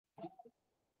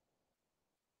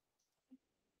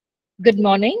Good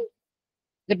morning.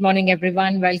 Good morning,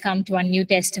 everyone. Welcome to our New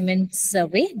Testament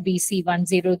survey,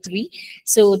 BC103.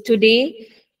 So today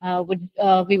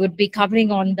we would be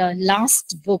covering on the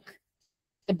last book,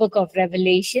 the book of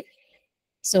Revelation.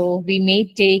 So we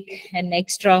may take an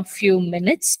extra few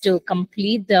minutes to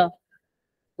complete the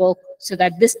book so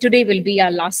that this today will be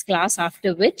our last class,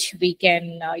 after which we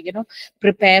can,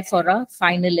 prepare for a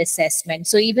final assessment.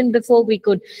 So even before we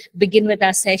could begin with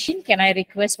our session, can I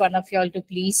request one of you all to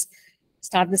please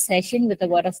start the session with a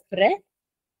word of prayer?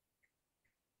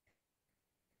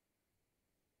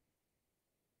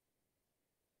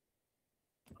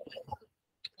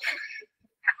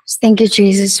 Thank you,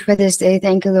 Jesus, for this day.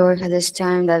 Thank you, Lord, for this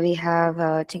time that we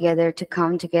have together to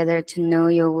come together to know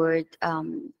your word,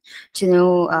 to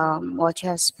know what you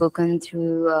have spoken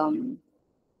through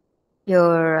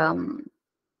your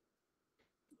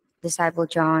disciple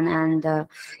John. And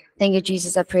thank you,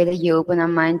 Jesus. I pray that you open our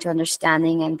mind to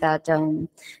understanding and that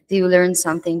you learn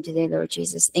something today, Lord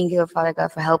Jesus. Thank you, Father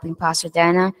God, for helping Pastor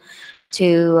Dana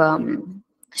to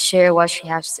share what she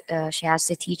has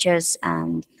to teach us.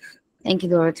 And thank you,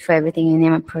 Lord, for everything. In your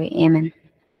name I pray. Amen.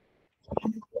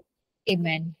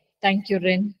 Amen. Thank you,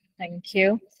 Rin. Thank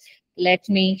you. Let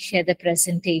me share the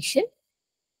presentation.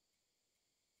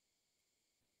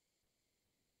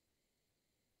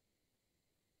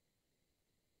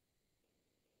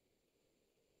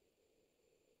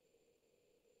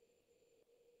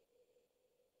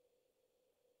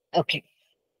 Okay.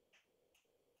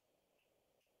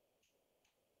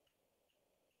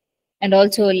 And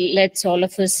also, let's all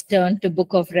of us turn to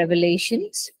Book of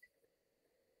Revelations.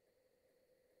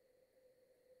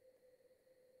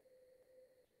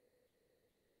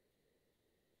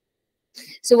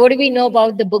 So what do we know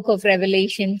about the Book of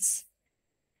Revelations?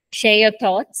 Share your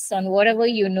thoughts on whatever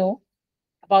you know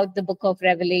about the Book of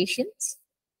Revelations.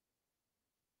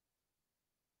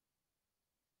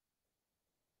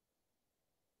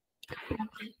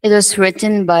 It was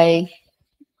written by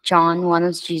John, one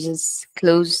of Jesus'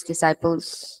 close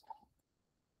disciples.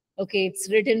 Okay, it's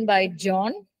written by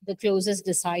John, the closest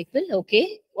disciple.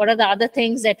 Okay, what are the other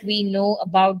things that we know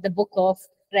about the Book of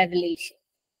Revelation?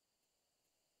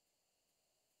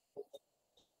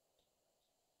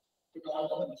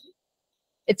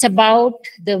 It's about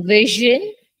the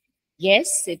vision.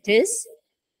 Yes, it is.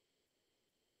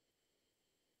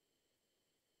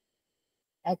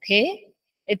 Okay.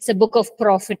 It's a book of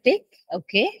prophetic.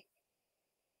 Okay.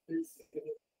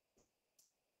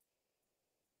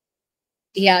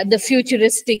 Yeah, the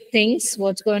futuristic things,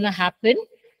 what's going to happen.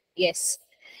 Yes.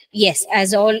 Yes,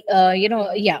 as all,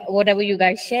 yeah, whatever you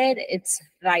guys shared, it's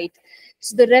right.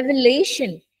 So the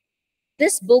Revelation,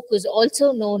 this book is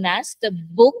also known as the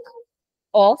book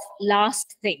of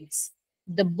last things.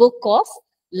 The book of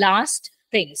last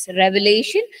things.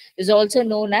 Revelation is also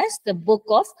known as the book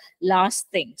of last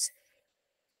things.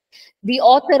 The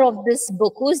author of this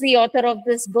book, who's the author of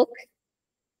this book?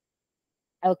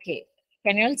 Okay,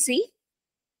 can you all see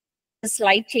the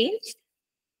slide changed?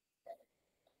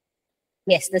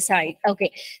 Yes, the slide.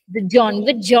 Okay, the John,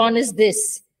 which John is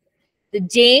this? The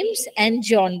James and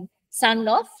John, son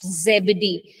of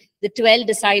Zebedee, the 12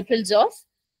 disciples of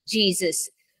Jesus.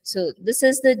 So this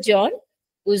is the John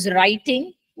who's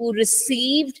writing, who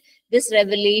received this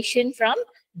revelation from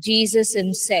Jesus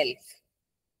himself.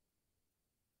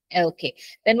 Okay,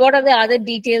 then what are the other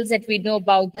details that we know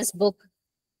about this book?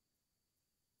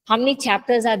 How many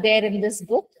chapters are there in this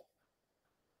book?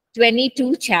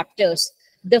 22 chapters.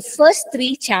 The first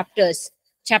 3 chapters,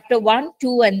 chapter 1,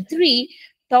 2, and 3,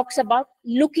 talks about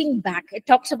looking back. It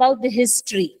talks about the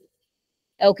history.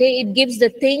 Okay, it gives the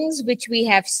things which we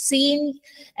have seen,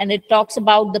 and it talks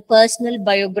about the personal,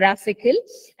 biographical,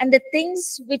 and the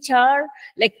things which are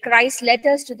like Christ's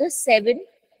letters to the 7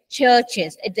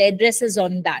 churches. It addresses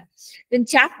on that. Then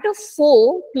chapter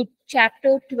 4 to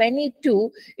chapter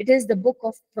 22, it is the book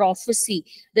of prophecy,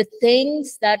 the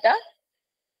things that are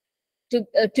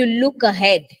to look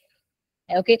ahead.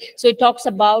 Okay, so it talks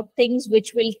about things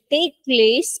which will take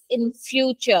place in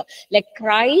future, like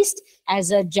Christ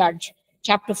as a judge.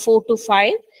 Chapter 4 to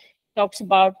 5 talks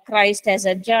about Christ as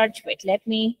a judge. Wait, let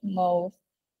me move.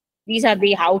 These are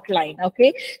the outline.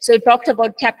 Okay, so it talks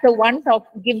about chapter 1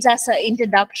 gives us an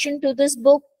introduction to this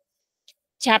book.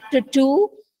 Chapter 2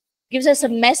 gives us a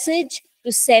message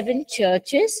to 7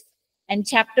 churches, and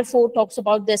chapter 4 talks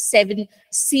about the 7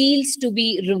 seals to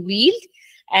be revealed,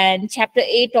 and chapter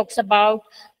 8 talks about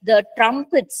the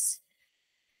trumpets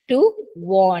to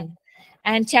warn,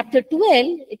 and chapter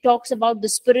 12 it talks about the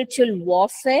spiritual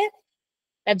warfare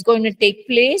that's going to take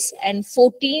place, and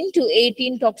 14 to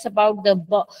 18 talks about the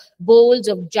bowls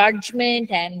of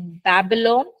judgment and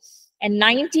Babylon, And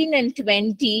 19 and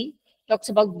 20 talks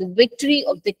about the victory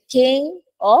of the King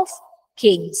of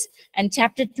Kings. And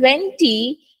chapter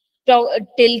 20 till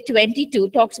 22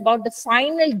 talks about the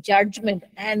final judgment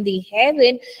and the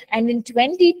heaven. And in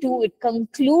 22, it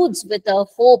concludes with a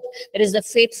hope. There is the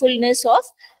faithfulness of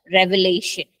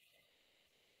Revelation.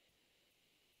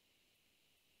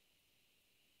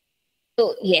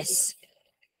 So, yes.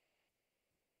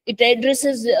 It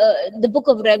addresses, the book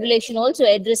of Revelation also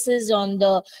addresses on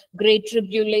the great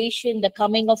tribulation, the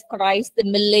coming of Christ, the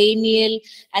millennial,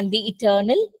 and the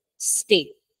eternal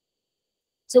state.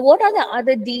 So what are the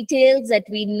other details that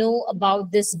we know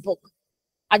about this book,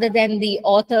 other than the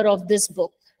author of this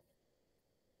book?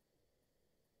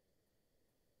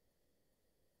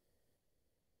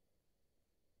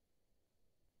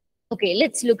 Okay,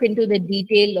 let's look into the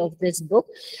detail of this book.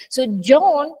 So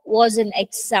John was in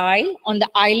exile on the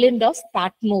island of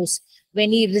Patmos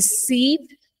when he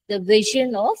received the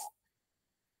vision of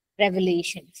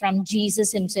Revelation from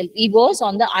Jesus himself. He was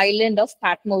on the island of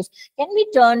Patmos. Can we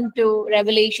turn to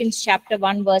Revelation chapter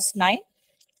 1 verse 9?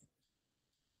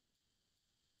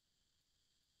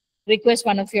 Request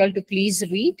one of you all to please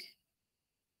read.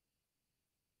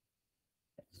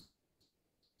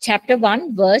 Chapter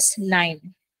 1 verse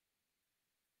 9.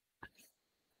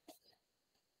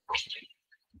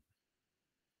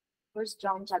 First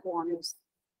John chapter 1.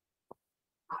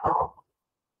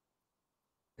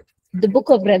 The book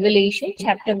of Revelation,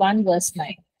 chapter 1, verse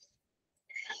 9.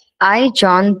 I,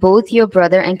 John, both your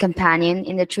brother and companion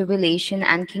in the tribulation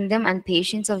and kingdom and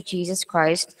patience of Jesus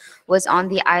Christ, was on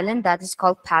the island that is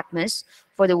called Patmos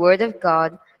for the word of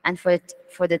God and for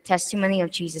the testimony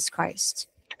of Jesus Christ.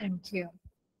 Thank you.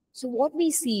 So what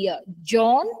we see here,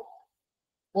 John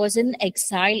was in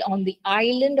exile on the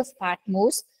island of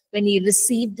Patmos when he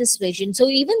received this vision. So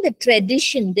even the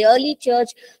tradition, the early church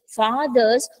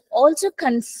fathers also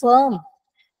confirm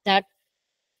that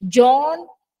John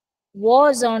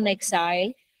was on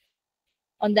exile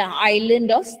on the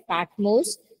island of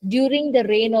Patmos during the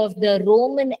reign of the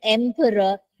Roman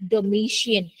Emperor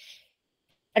Domitian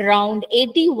around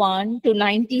 81 to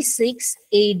 96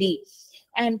 AD.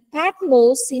 And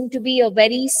Patmos seemed to be a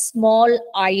very small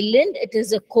island. It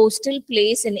is a coastal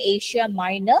place in Asia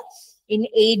Minor in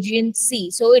Aegean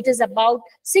Sea. So it is about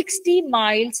 60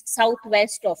 miles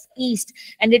southwest of east.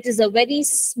 And it is a very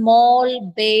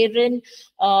small, barren,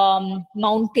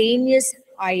 mountainous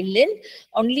island,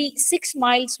 only 6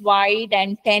 miles wide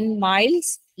and 10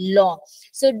 miles long.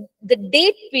 So the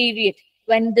date period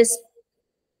when this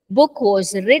book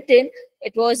was written,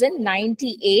 it was in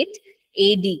 98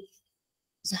 AD.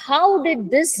 So how did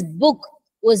this book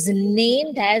was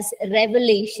named as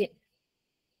Revelation?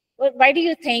 Well, why do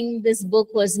you think this book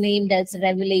was named as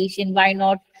Revelation? Why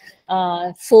not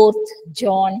 4th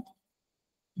John?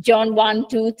 John 1,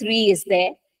 2, 3 is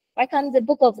there. Why can't the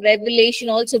book of Revelation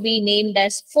also be named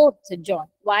as 4th John?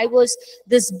 Why was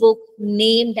this book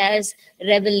named as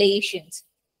Revelations?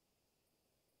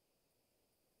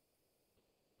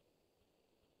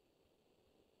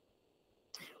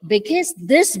 Because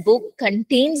this book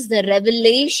contains the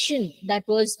revelation that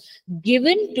was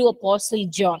given to Apostle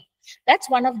John. That's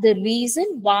one of the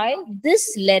reasons why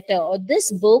this letter or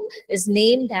this book is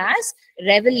named as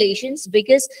Revelations,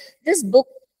 because this book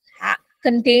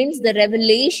contains the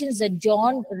revelations that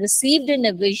John received in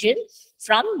a vision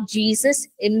from Jesus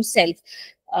himself.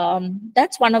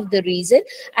 That's one of the reasons.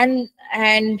 And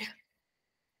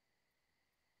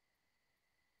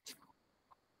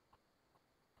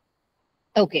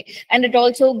okay, and it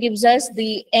also gives us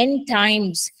the end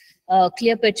times,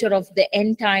 clear picture of the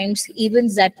end times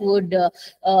events that would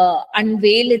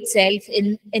unveil itself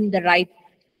in the right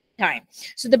time.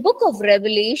 So the book of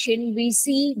Revelation, we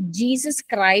see Jesus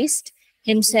Christ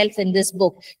himself in this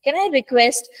book. Can I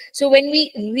request, so when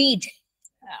we read,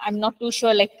 I'm not too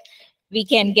sure like we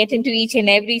can get into each and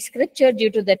every scripture due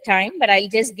to the time, but I'll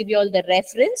just give you all the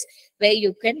reference where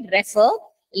you can refer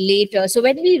later. So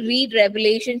when we read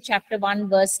Revelation chapter 1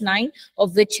 verse 9,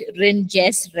 of which Rin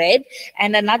just read,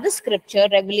 and another scripture,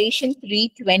 Revelation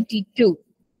 3:22.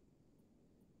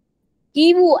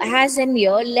 He who has an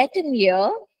ear, let him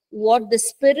hear what the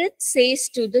Spirit says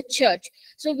to the church.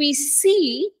 So we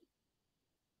see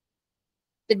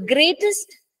the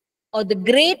greatest or the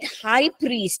great high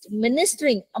priest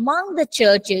ministering among the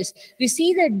churches. We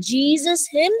see that Jesus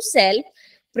himself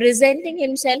presenting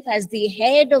himself as the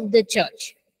head of the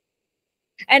church.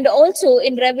 And also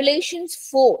in Revelations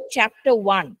 4, chapter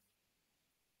 1.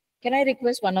 Can I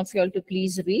request one of you all to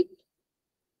please read?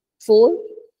 4,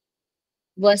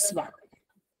 verse 1.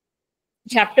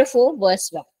 Chapter 4, verse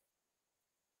 1.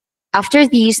 After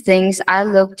these things I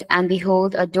looked, and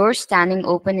behold, a door standing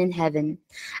open in heaven.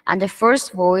 And the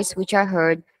first voice which I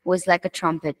heard was like a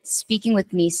trumpet, speaking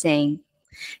with me, saying,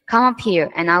 Come up here,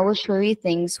 and I will show you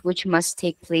things which must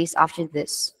take place after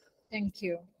this. Thank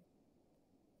you.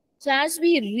 So as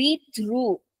we read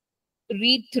through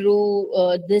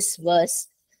this verse,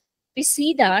 we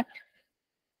see that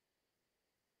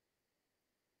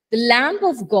the Lamb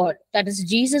of God, that is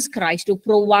Jesus Christ, who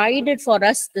provided for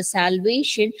us the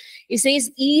salvation, he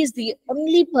says he is the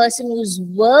only person who is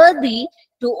worthy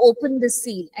to open the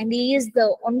seal, and he is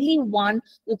the only one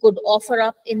who could offer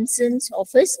up incense of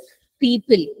his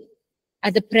people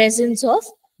at the presence of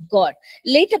God.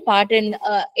 Later part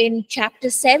in chapter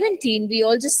 17, we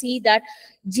also see that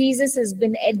Jesus has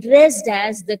been addressed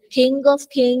as the King of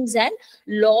Kings and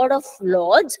Lord of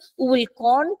Lords, who will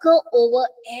conquer over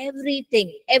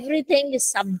everything. Everything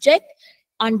is subject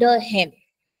under him.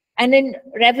 And in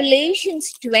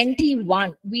Revelations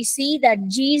 21, we see that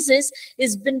Jesus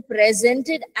has been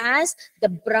presented as the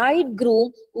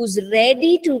bridegroom who's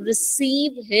ready to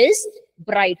receive his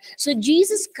bride. So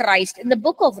Jesus Christ, in the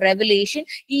book of Revelation,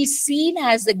 he is seen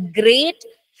as the great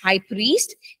high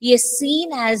priest. He is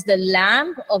seen as the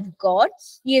Lamb of God.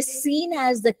 He is seen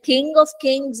as the King of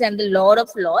Kings and the Lord of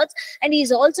Lords. And he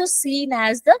is also seen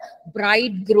as the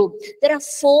bridegroom. There are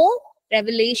four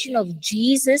revelation of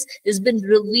Jesus has been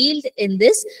revealed in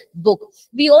this book.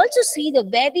 We also see the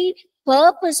very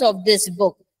purpose of this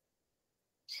book.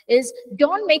 Is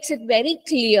John makes it very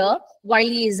clear while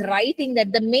he is writing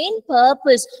that the main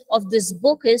purpose of this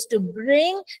book is to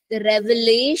bring the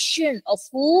revelation of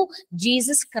who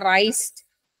Jesus Christ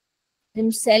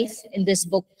himself in this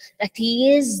book, that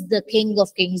he is the King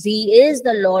of Kings, he is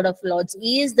the Lord of Lords,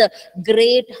 he is the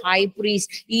great high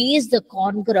priest, he is the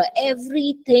conqueror.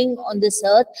 Everything on this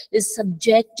earth is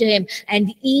subject to him, and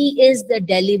he is the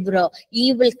deliverer.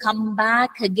 He will come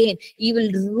back again, he will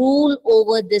rule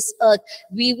over this earth.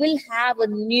 We will have a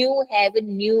new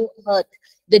heaven, new earth,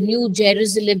 the new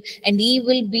Jerusalem, and he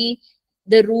will be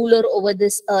the ruler over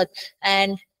this earth.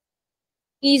 And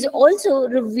he's also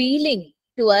revealing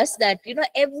to us that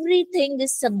everything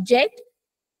is subject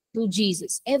to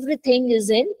Jesus. Everything is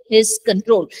in his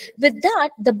control. With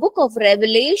that, the book of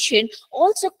Revelation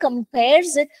also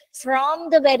compares it from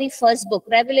the very first book.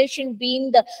 Revelation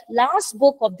being the last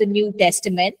book of the New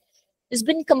Testament, has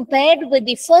been compared with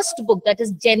the first book, that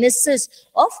is Genesis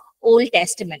of Old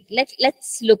Testament.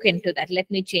 Let's look into that.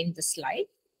 Let me change the slide.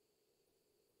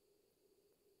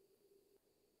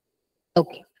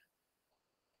 Okay.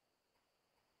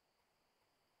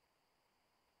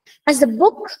 As the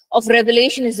book of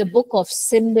Revelation is a book of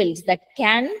symbols that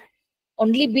can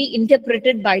only be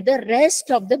interpreted by the rest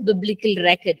of the biblical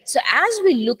record. So as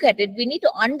we look at it, we need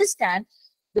to understand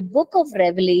the book of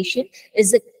Revelation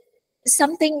is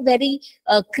something very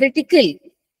critical.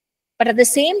 But at the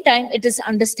same time, it is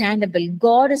understandable.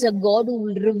 God is a God who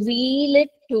will reveal it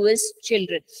to his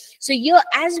children. So here,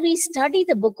 as we study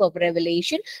the book of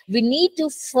Revelation, we need to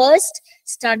first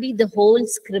study the whole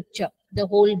scripture, the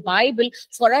whole Bible,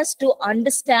 for us to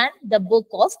understand the book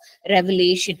of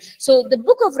Revelation. So the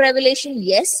book of Revelation,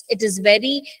 yes, it is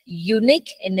very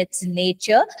unique in its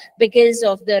nature because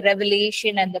of the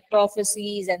revelation and the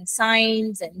prophecies and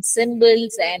signs and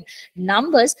symbols and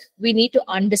numbers we need to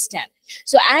understand.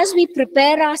 So as we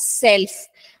prepare ourselves,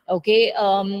 okay,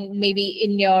 maybe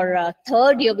in your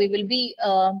third year, we will be,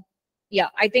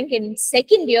 I think in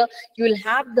second year, you will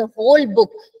have the whole book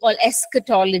called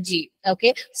eschatology,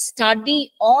 okay,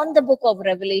 study on the book of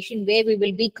Revelation, where we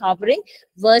will be covering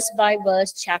verse by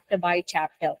verse, chapter by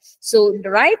chapter. So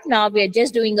right now, we are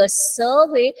just doing a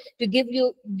survey to give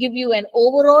you an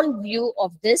overall view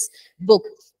of this book.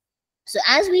 So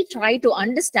as we try to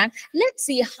understand, let's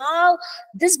see how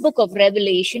this book of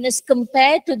Revelation is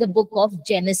compared to the book of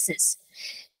Genesis.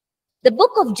 The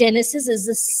book of Genesis is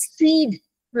the seed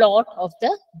plot of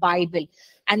the Bible,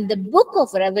 and the book of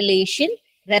Revelation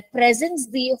represents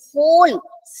the whole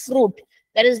fruit.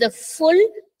 That is the full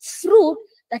fruit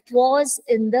that was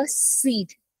in the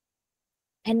seed.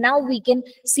 And now we can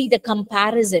see the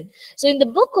comparison. So in the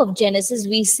book of Genesis,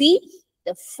 we see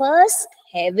the first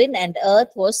heaven and earth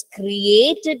was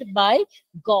created by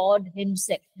God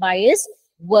himself, by his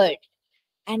word.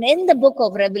 And in the book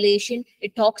of Revelation,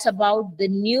 it talks about the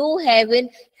new heaven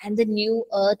and the new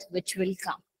earth which will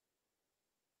come.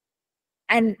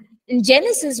 And in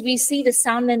Genesis, we see the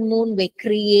sun and moon were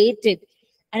created.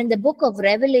 And in the book of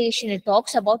Revelation, it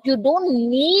talks about you don't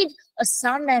need a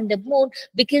sun and a moon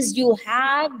because you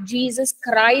have Jesus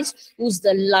Christ, who's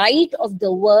the light of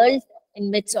the world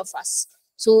in midst of us.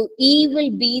 So he will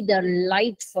be the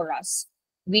light for us.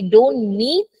 We don't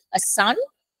need a sun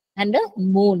and a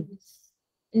moon.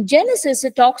 In Genesis,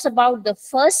 it talks about the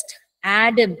first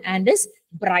Adam and his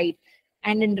bride.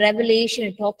 And in Revelation,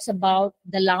 it talks about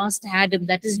the last Adam,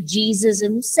 that is Jesus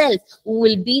himself, who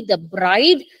will be the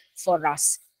bride for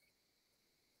us.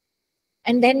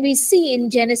 And then we see in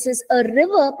Genesis, a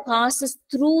river passes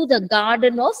through the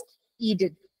Garden of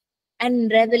Eden.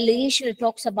 And in Revelation, it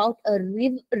talks about a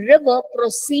river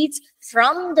proceeds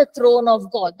from the throne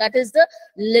of God. That is the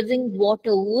living water,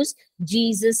 who is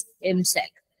Jesus himself.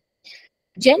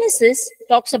 Genesis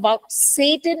talks about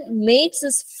Satan makes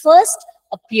his first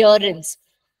appearance.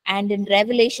 And in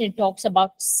Revelation, it talks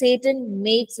about Satan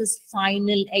makes his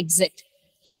final exit.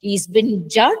 He's been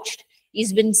judged.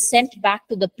 He's been sent back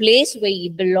to the place where he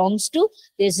belongs to.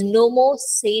 There's no more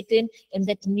Satan in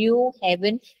that new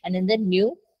heaven and in the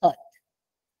new earth.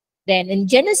 Then in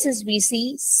Genesis, we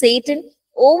see Satan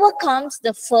overcomes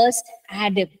the first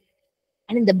Adam.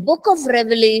 And in the book of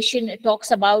Revelation, it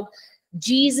talks about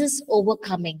Jesus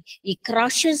overcoming. He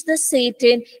crushes the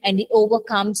Satan and he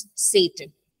overcomes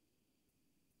Satan.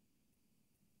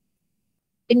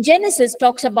 In Genesis,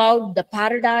 talks about the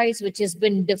paradise which has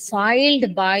been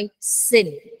defiled by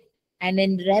sin. And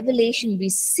in Revelation, we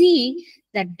see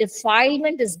that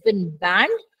defilement has been banned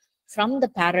from the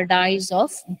paradise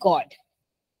of God.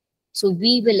 So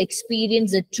we will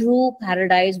experience a true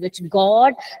paradise which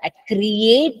God had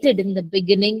created in the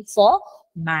beginning for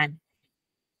man.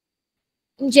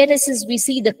 In Genesis, we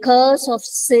see the curse of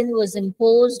sin was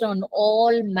imposed on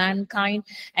all mankind.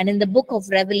 And in the book of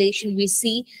Revelation, we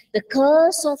see the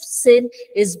curse of sin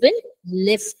has been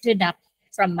lifted up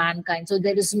from mankind. So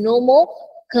there is no more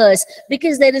curse.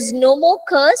 Because there is no more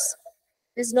curse,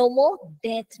 there's no more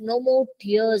death, no more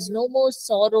tears, no more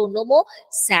sorrow, no more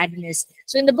sadness.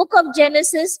 So in the book of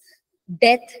Genesis,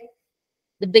 death,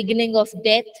 the beginning of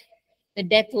death, the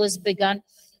death was begun.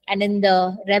 And in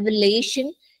the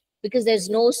Revelation, because there's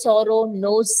no sorrow,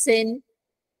 no sin,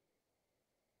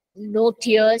 no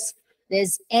tears,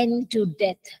 there's end to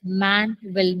death. Man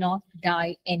will not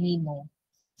die anymore.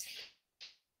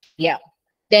 Yeah.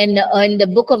 Then in the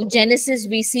book of Genesis,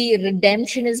 we see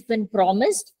redemption has been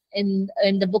promised. In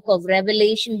the book of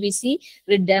Revelation, we see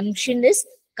redemption is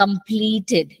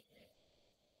completed.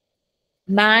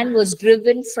 Man was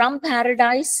driven from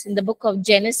paradise in the book of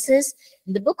Genesis.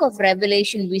 In the book of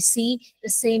Revelation, we see the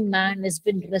same man has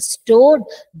been restored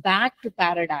back to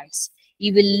paradise.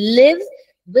 He will live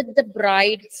with the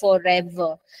bride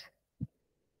forever.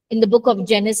 In the book of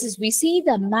Genesis, we see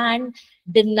the man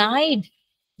denied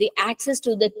the access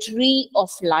to the tree of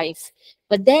life.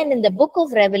 But then in the book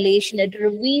of Revelation, it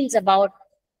reveals about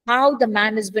how the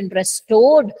man has been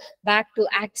restored back to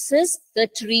access the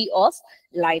tree of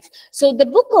life. So the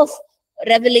book of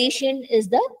Revelation is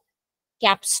the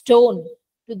capstone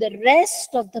to the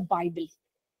rest of the Bible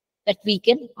that we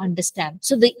can understand.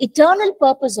 So the eternal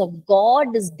purpose of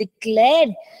God is declared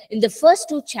in the first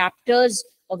two chapters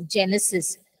of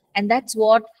Genesis. And that's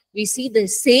what we see, the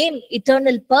same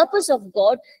eternal purpose of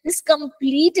God is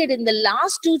completed in the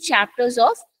last two chapters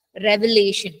of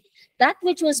Revelation. That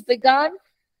which was begun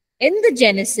in the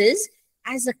Genesis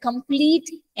as a complete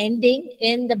ending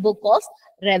in the book of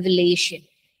Revelation.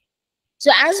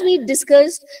 So as we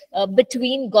discussed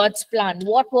between God's plan,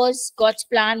 what was God's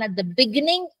plan at the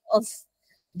beginning of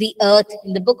the earth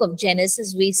in the book of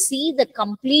Genesis, we see the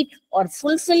complete or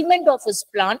fulfillment of his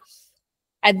plan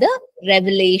at the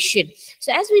Revelation.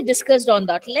 So as we discussed on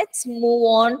that, let's move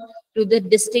on to the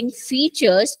distinct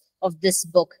features of this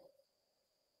book.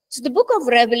 So the book of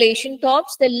Revelation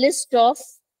tops the list of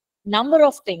number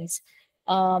of things.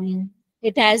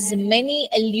 It has many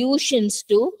allusions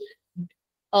to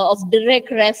of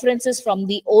direct references from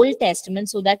the Old Testament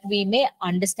so that we may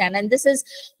understand. And this is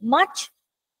much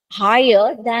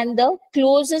higher than the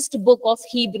closest book of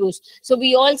Hebrews. So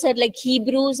we all said like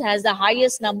Hebrews has the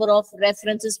highest number of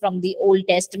references from the Old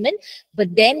Testament.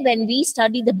 But then when we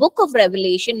study the book of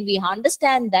Revelation, we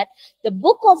understand that the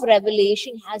book of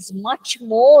Revelation has much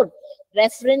more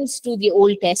reference to the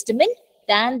Old Testament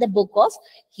than the book of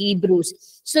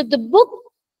Hebrews. So the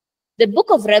book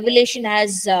of Revelation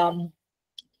has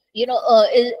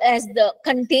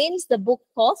contains the book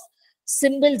of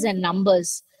symbols and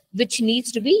numbers which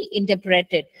needs to be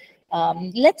interpreted.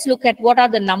 Let's look at what are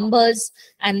the numbers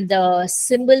and the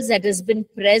symbols that has been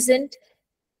present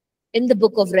in the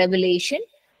book of Revelation,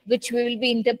 which will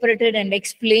be interpreted and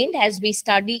explained as we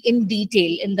study in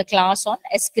detail in the class on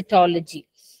eschatology.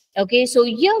 Okay, so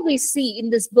here we see in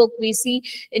this book, we see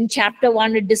in chapter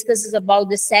 1, it discusses about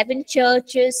the 7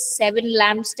 churches, 7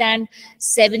 lampstands,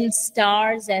 7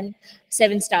 stars, and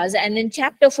 7 stars. And in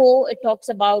chapter 4, it talks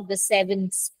about the 7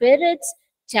 spirits,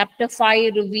 Chapter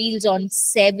 5 reveals on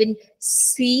 7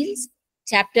 seals.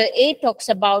 Chapter 8 talks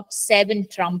about 7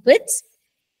 trumpets.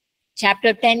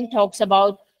 Chapter 10 talks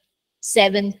about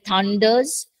 7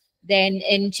 thunders. Then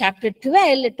in chapter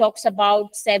 12, it talks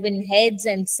about 7 heads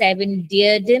and 7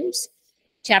 diadems.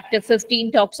 Chapter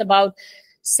 15 talks about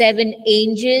 7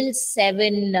 angels,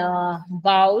 7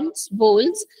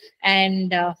 bowls,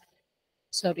 and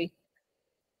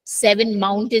 7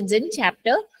 mountains in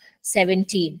chapter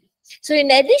 17. So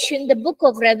in addition, the book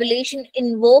of Revelation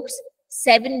invokes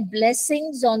 7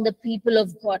 blessings on the people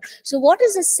of God. So what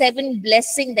is the 7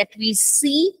 blessing that we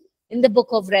see in the book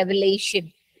of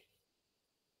Revelation?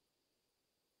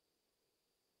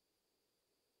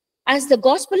 As the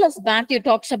Gospel of Matthew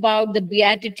talks about the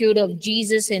beatitude of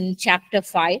Jesus in chapter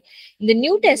 5, in the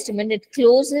New Testament, it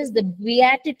closes the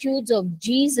beatitudes of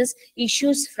Jesus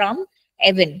issues from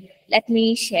heaven. Let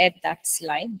me share that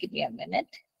slide. Give me a minute.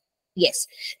 Yes,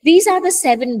 these are the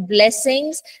 7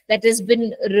 blessings that has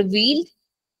been revealed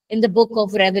in the book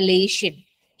of Revelation.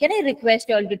 Can I request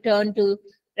you all to turn to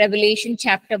Revelation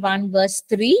chapter 1, verse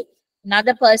 3?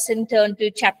 Another person turn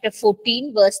to chapter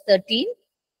 14, verse 13.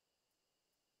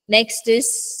 Next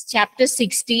is chapter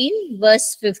 16,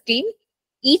 verse 15.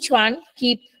 Each one,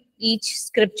 keep each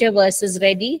scripture verses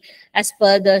ready as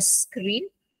per the screen,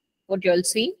 what you all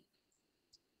see.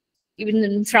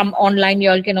 Even from online, you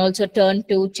all can also turn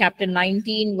to chapter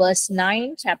 19, verse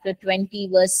 9, chapter 20,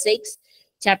 verse 6,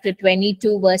 chapter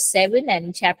 22, verse 7,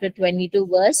 and chapter 22,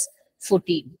 verse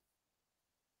 14.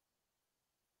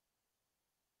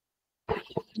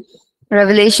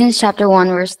 Revelation chapter 1,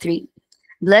 verse 3.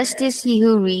 Blessed is he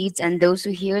who reads and those who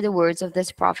hear the words of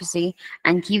this prophecy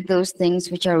and keep those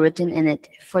things which are written in it,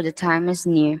 for the time is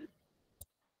near.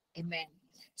 Amen.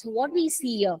 So what we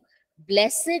see here,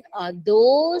 blessed are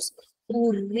those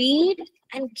who read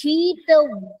and keep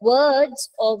the words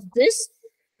of this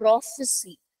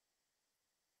prophecy.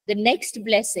 The next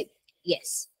blessing,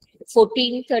 yes,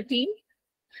 14, 13.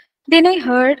 Then I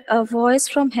heard a voice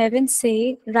from heaven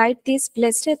say, "Write this,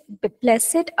 blessed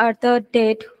are the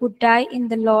dead who die in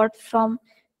the Lord from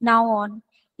now on.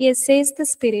 Yes, says the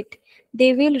Spirit,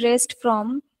 they will rest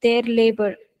from their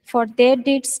labor, for their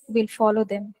deeds will follow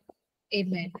them."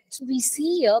 Amen. So we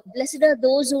see here, blessed are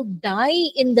those who die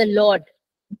in the Lord.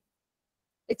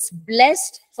 It's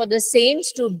blessed for the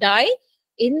saints to die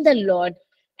in the Lord.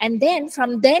 And then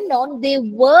from then on, their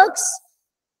works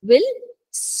will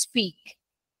speak.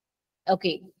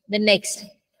 Okay, the next.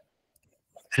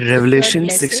 Revelation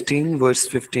blessing. 16, verse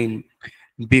 15.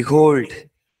 Behold,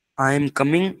 I am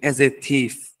coming as a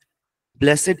thief.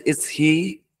 Blessed is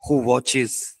he who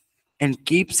watches and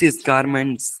keeps his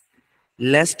garments,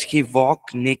 lest he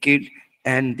walk naked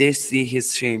and they see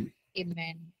his shame.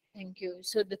 Amen. Thank you.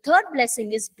 So the third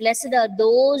blessing is, blessed are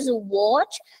those who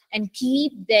watch and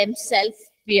keep themselves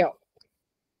pure.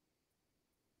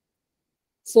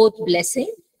 Fourth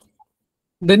blessing.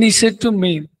 Then he said to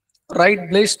me, "Right,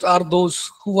 blessed are those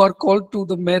who are called to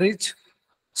the marriage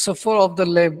supper of the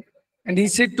Lamb." And he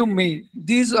said to me,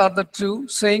 "These are the true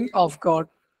saying of God."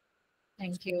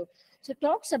 Thank you. So it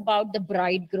talks about the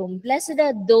bridegroom. Blessed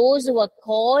are those who are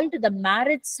called to the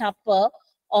marriage supper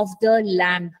of the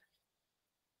Lamb.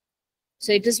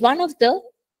 So it is one of the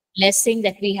blessing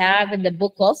that we have in the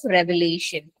book of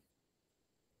Revelation.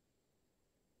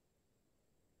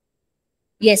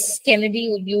 Yes, Kennedy,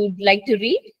 would you like to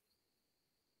read?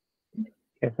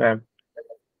 Yes, ma'am.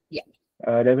 Yeah.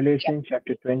 Revelation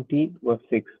chapter 20, verse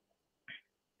 6.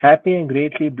 Happy and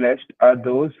greatly blessed are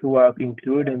those who are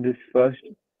included in this first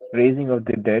raising of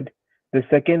the dead. The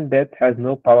second death has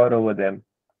no power over them.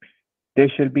 They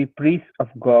shall be priests of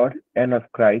God and of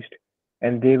Christ,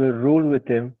 and they will rule with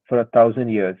him for 1,000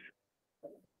 years.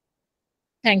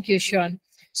 Thank you, Sean.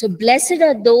 So blessed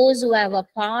are those who have a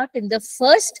part in the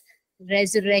first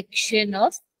resurrection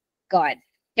of God.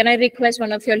 Can I request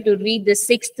one of you all to read the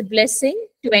sixth blessing,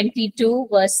 22,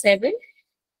 verse 7?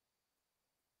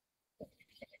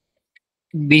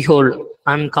 Behold,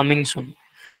 I am coming soon.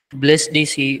 Blessed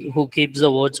is he who keeps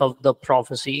the words of the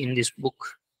prophecy in this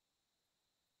book.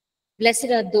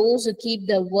 Blessed are those who keep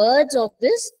the words of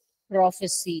this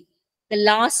prophecy. The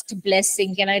last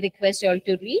blessing, can I request you all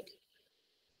to read?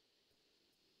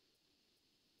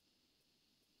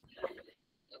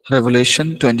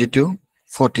 Revelation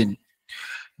 22:14.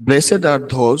 Blessed are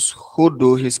those who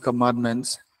do his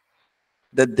commandments,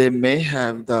 that they may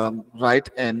have the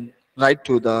right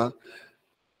to the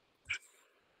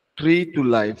tree to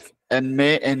life, and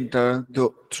may enter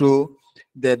through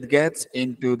that gates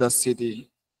into the city.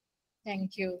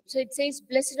 Thank you. So it says,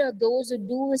 blessed are those who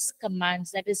do his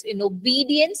commands. That is, in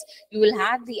obedience, you will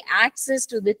have the access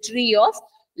to the tree of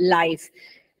life.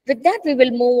 With that, we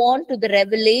will move on to the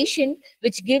Revelation,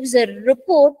 which gives a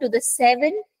report to the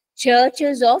 7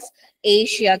 churches of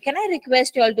Asia. Can I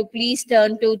request you all to please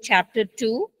turn to chapter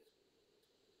 2?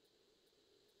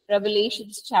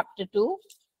 Revelations chapter 2.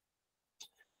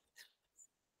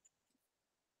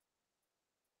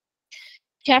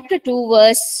 Chapter 2,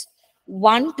 verse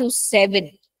 1 to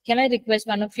 7. Can I request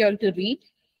one of you all to read?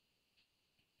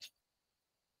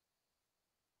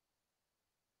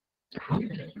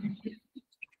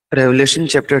 Revelation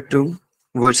chapter 2,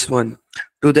 verse 1.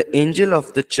 To the angel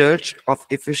of the church of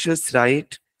Ephesus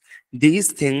write,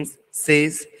 these things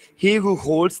says he who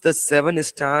holds the 7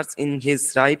 stars in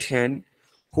his right hand,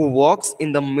 who walks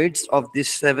in the midst of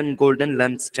these 7 golden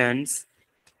lampstands.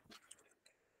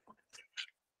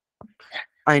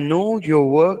 I know your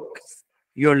works,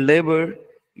 your labor,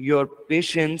 your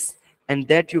patience, and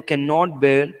that you cannot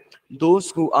bear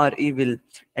those who are evil,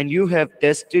 and you have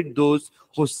tested those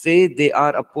who say they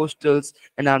are apostles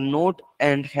and are not,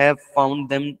 and have found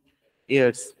them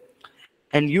heirs.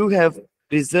 And you have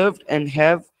preserved and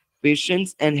have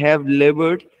patience and have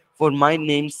labored for my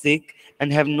name's sake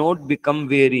and have not become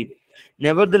weary.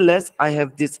 Nevertheless, I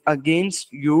have this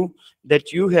against you,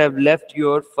 that you have left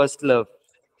your first love.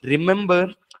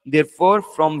 Remember, therefore,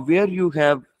 from where you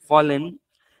have fallen,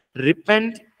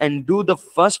 repent and do the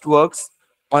first works,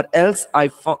 or else I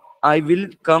will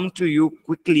come to you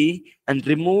quickly and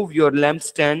remove your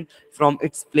lampstand from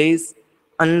its place,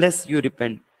 unless you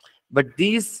repent. But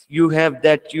these you have,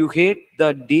 that you hate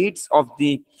the deeds of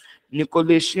the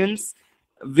Nicolaitans,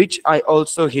 which I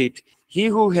also hate. He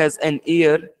who has an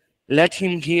ear, let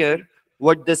him hear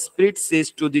what the Spirit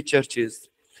says to the churches.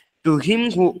 To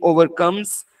him who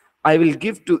overcomes, I will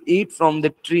give to eat from the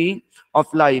tree of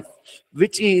life,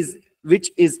 which is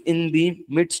in the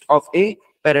midst of a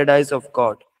paradise of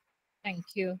God. Thank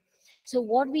you. So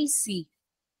what we see,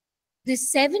 the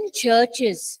 7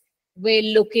 churches were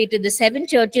located, the 7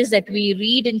 churches that we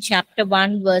read in chapter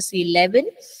 1, verse 11,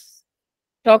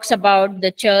 talks about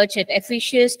the church at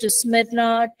Ephesus, to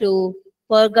Smyrna, to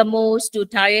Pergamos, to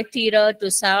Thyatira,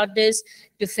 to Sardis,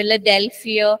 to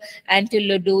Philadelphia, and to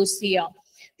Laodicea.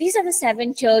 These are the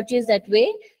 7 churches that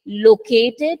were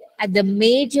located at the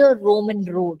major Roman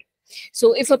road.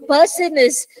 So if a person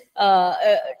is,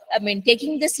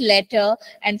 taking this letter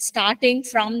and starting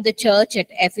from the church at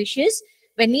Ephesus,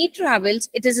 when he travels,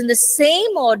 it is in the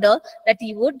same order that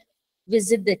he would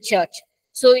visit the church.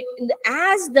 So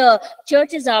as the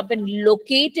churches have been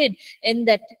located in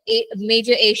that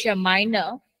major Asia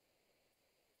Minor,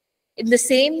 in the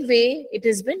same way it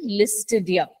has been listed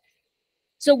here.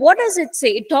 So what does it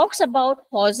say? It talks about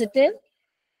positive,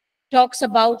 talks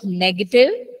about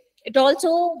negative. It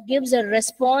also gives a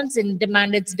response in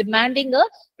demand. It's demanding a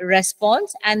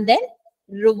response, and then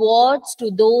rewards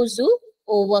to those who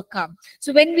overcome.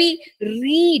 So when we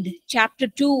read chapter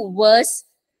 2, verse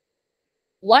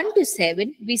 1 to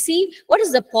 7, we see what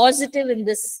is the positive in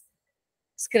this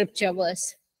scripture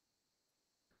verse.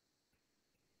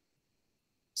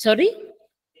 Sorry?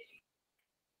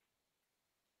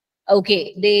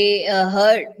 Okay, they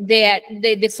heard,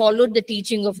 they followed the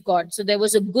teaching of God. So there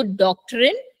was a good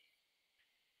doctrine.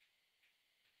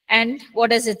 And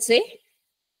what does it say?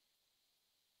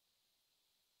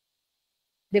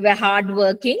 They were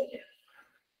hardworking.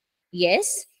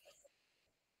 Yes.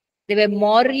 They were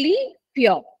morally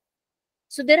pure.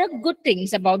 So there are good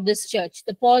things about this church,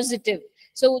 the positive.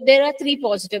 So there are 3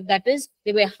 positive. That is,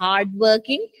 they were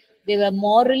hardworking, they were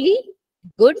morally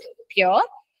good, pure.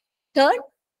 Third,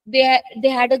 they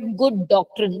had a good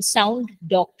doctrine, sound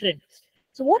doctrine.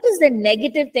 So what is the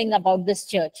negative thing about this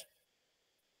church?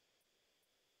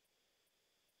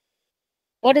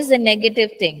 What is the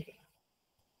negative thing?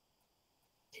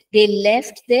 They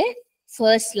left their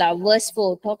first love. Verse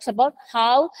 4 talks about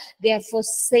how they have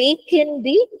forsaken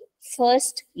the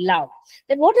first love.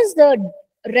 Then what is the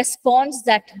response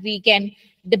that we can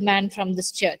demand from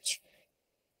this church?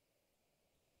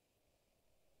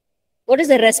 What is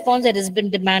the response that has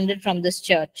been demanded from this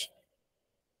church?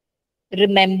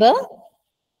 Remember,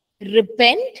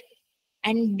 repent,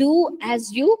 and do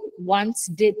as you once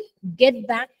did. Get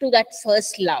back to that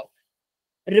first love.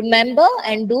 Remember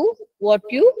and do what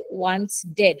you once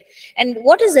did. And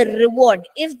what is the reward?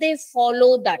 If they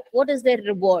follow that, what is their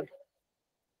reward?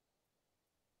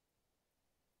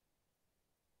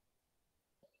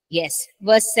 Yes,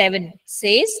 verse 7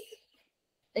 says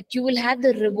that you will have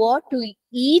the reward to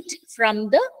eat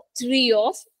from the tree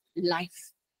of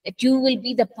life. That you will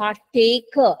be the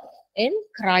partaker in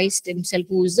Christ himself,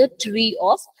 who is the tree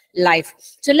of life.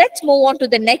 So let's move on to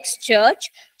the next church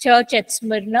at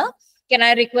Smyrna. Can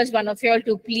I request one of you all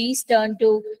to please turn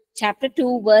to chapter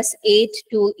 2, verse 8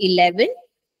 to 11.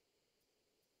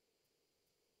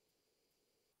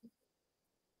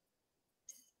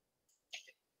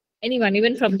 Anyone,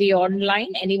 even from the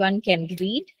online, anyone can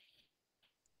read.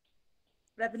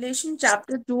 Revelation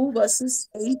chapter 2, verses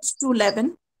 8 to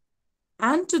 11.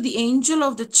 And to the angel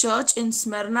of the church in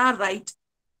Smyrna write,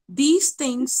 these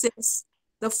things says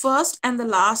the first and the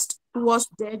last, who was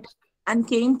dead and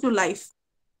came to life.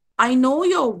 I know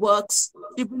your works,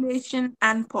 tribulation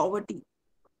and poverty,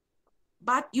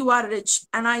 but you are rich,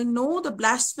 and I know the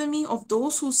blasphemy of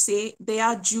those who say they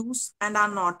are Jews and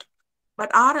are not, but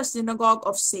are a synagogue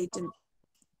of Satan.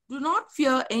 Do not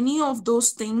fear any of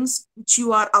those things which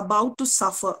you are about to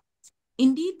suffer.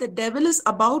 Indeed, the devil is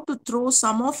about to throw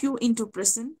some of you into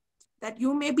prison, that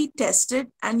you may be tested,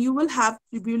 and you will have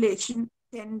tribulation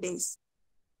 10 days.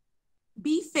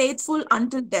 Be faithful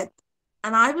until death,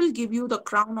 and I will give you the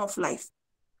crown of life.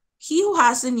 He who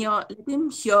has an ear, let him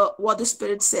hear what the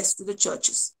Spirit says to the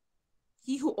churches.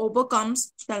 He who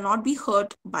overcomes shall not be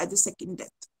hurt by the second death.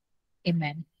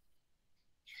 Amen.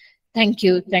 Thank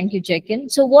you, Jekin.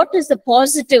 So what is the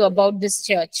positive about this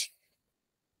church?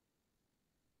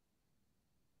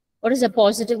 What is the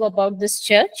positive about this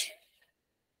church?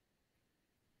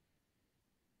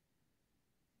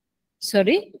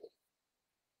 Sorry?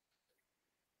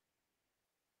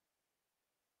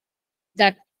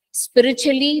 That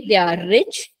spiritually they are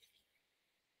rich.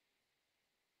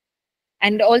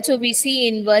 And also we see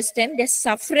in verse 10, they're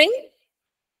suffering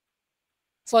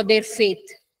for their faith.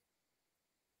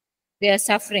 They are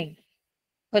suffering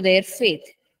for their faith.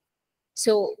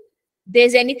 So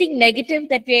there's anything negative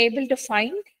that we are able to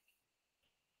find?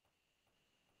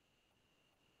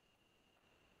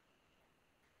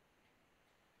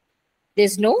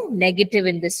 There's no negative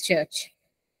in this church.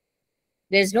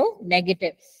 There's no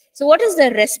negative. So what is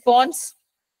the response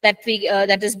that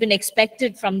that has been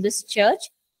expected from this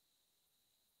church?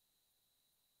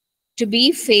 To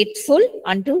be faithful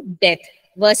unto death.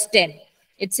 Verse 10.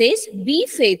 It says, be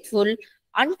faithful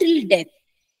until death.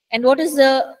 And what is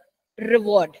the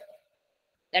reward?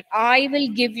 That I will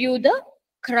give you the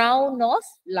crown of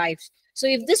life. So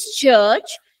if this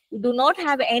church do not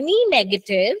have any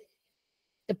negative,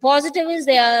 the positive is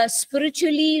they are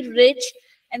spiritually rich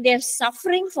and they are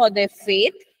suffering for their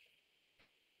faith.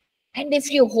 And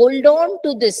if you hold on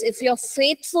to this, if you're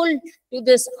faithful to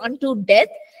this unto death,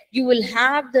 you will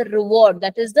have the reward.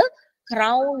 That is the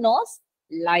crown of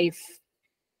life.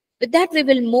 With that, we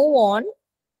will move on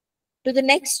to the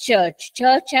next church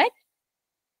at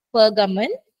Pergamon.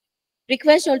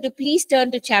 Request all to please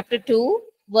turn to chapter 2,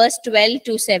 verse 12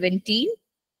 to 17.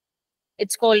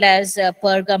 It's called as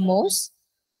Pergamos.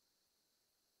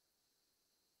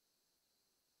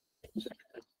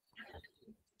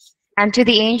 And to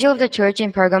the angel of the church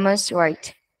in Pergamos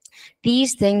write,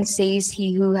 these things says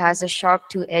he who has a sharp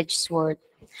two-edged sword.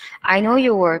 I know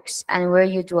your works and where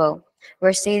you dwell,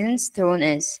 where Satan's throne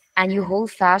is, and you hold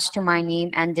fast to my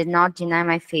name and did not deny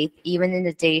my faith, even in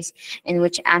the days in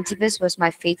which Antipas was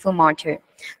my faithful martyr,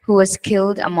 who was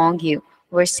killed among you,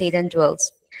 where Satan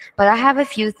dwells. But I have a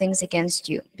few things against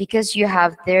you, because you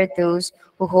have there those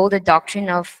who hold the doctrine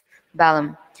of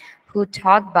Balaam, who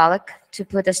taught Balak to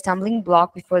put a stumbling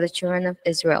block before the children of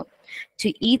Israel,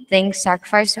 to eat things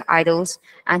sacrificed to idols,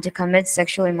 and to commit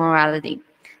sexual immorality.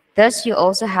 Thus you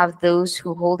also have those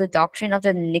who hold the doctrine of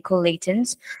the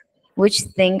Nicolaitans, which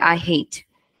thing I hate.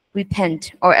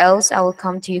 Repent, or else I will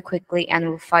come to you quickly and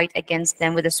will fight against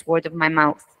them with the sword of my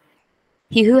mouth.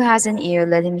 He who has an ear,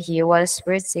 let him hear what the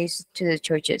Spirit says to the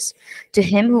churches. To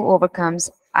him who overcomes,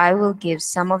 I will give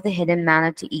some of the hidden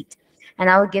manna to eat, and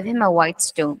I will give him a white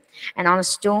stone, and on a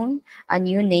stone a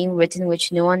new name written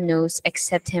which no one knows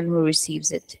except him who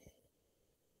receives it.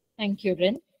 Thank you,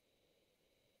 Rin.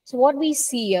 So what we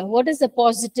see here, what is the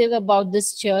positive about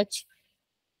this church?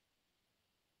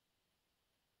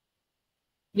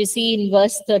 We see in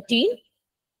verse 13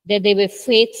 that they were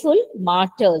faithful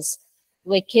martyrs,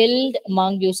 were killed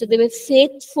among you. So they were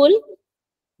faithful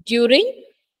during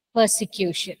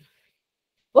persecution.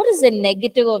 What is the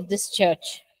negative of this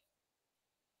church?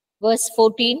 Verse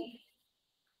 14,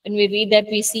 when we read that,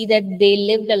 we see that they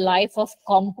lived a life of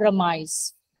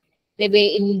compromise. They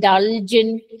were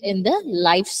indulgent in the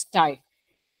lifestyle.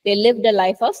 They lived a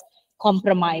life of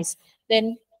compromise.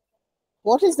 Then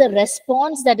what is the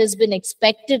response that has been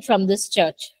expected from this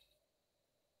church?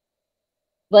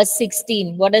 Verse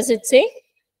 16, what does it say?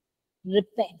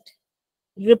 Repent.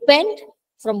 Repent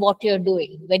from what you're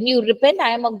doing. When you repent, I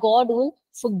am a God who will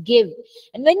forgive.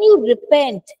 And when you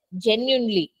repent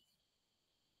genuinely,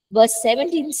 verse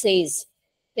 17 says,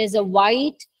 there's a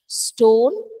white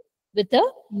stone with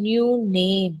a new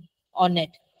name on it.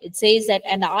 It says that,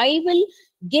 and I will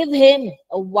give him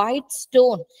a white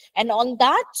stone, and on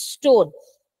that stone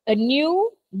a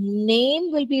new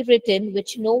name will be written,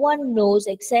 which no one knows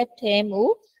except him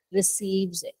who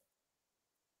receives it.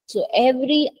 So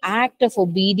every act of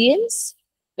obedience,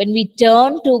 when we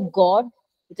turn to God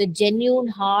with a genuine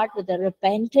heart, with a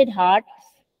repented heart,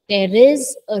 there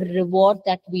is a reward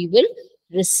that we will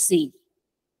receive.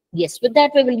 Yes, with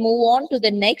that, we will move on to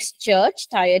the next church,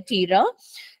 Thyatira.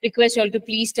 Request you all to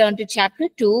please turn to chapter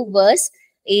 2, verse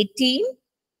 18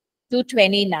 to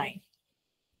 29.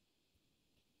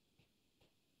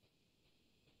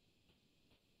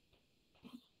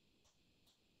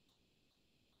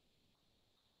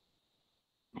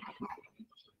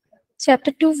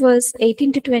 Chapter 2, verse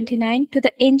 18 to 29. To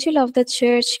the angel of the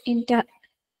church in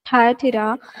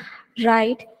Thyatira,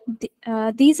 write,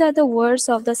 these are the words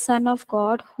of the Son of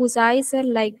God, whose eyes are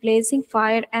like blazing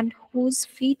fire and whose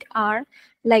feet are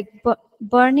like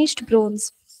burnished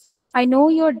bronze. I know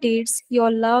your deeds, your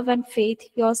love and faith,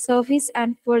 your service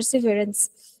and perseverance,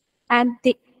 and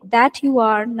that you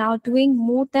are now doing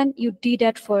more than you did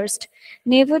at first.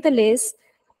 Nevertheless,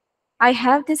 I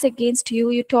have this against you.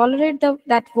 You tolerate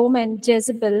that woman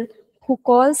Jezebel, who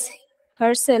calls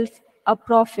herself a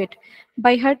prophet.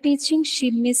 By her teaching,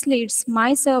 she misleads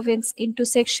my servants into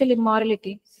sexual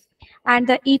immorality and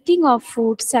the eating of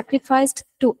food sacrificed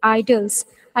to idols.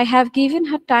 I have given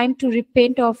her time to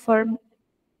repent of her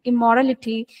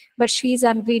immorality, but she is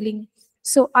unwilling.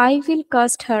 So I will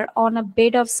cast her on a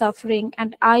bed of suffering,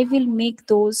 and I will make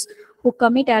those who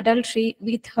commit adultery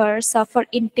with her suffer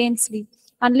intensely,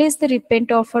 unless they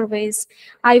repent of her ways.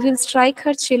 I will strike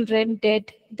her children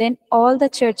dead. Then all the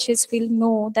churches will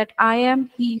know that I am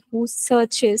he who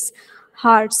searches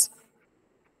hearts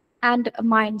and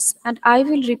minds, and I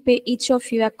will repay each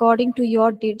of you according to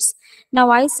your deeds. Now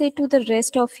I say to the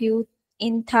rest of you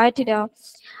in Thyatira,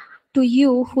 to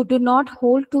you who do not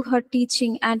hold to her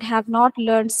teaching and have not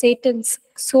learned Satan's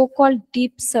so called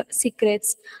deep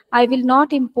secrets, I will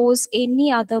not impose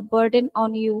any other burden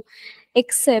on you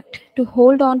except to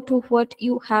hold on to what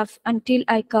you have until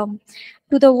I come.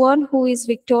 To the one who is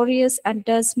victorious and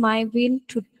does my will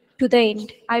to the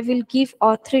end, I will give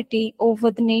authority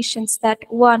over the nations, that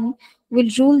one will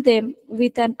rule them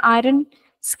with an iron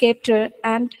scepter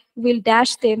and will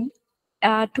dash them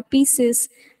to pieces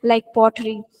like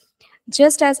pottery.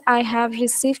 Just as I have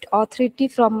received authority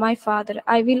from my Father,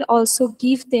 I will also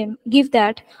give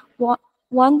that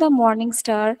one the morning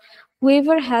star.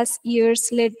 Whoever has ears,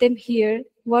 let them hear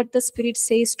what the Spirit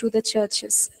says to the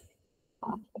churches.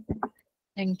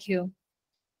 Thank you.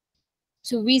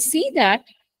 So we see that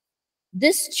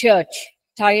this church,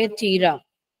 Thyatira,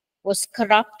 was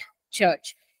corrupt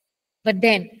church. But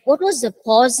then, what was the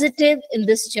positive in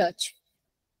this church?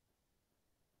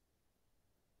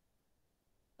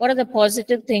 What are the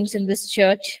positive things in this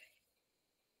church?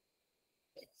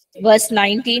 Verse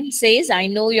 19 says, I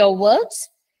know your works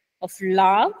of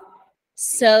love,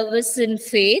 service in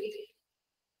faith,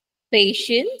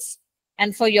 patience,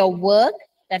 and for your work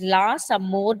that lasts are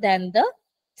more than the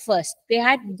first. They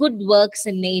had good works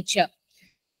in nature.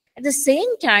 At the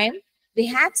same time, they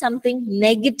had something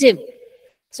negative.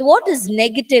 So what is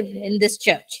negative in this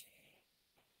church?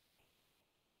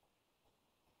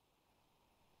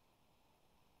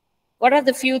 What are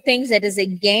the few things that is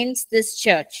against this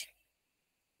church?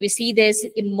 We see there's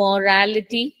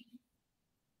immorality,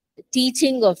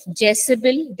 teaching of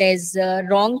Jezebel, there's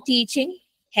wrong teaching,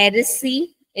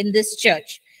 heresy in this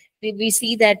church. We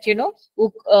see that,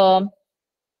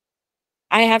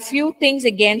 I have few things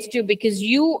against you because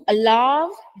you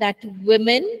allow that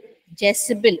woman,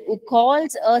 Jezebel, who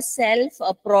calls herself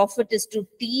a prophetess, to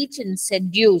teach and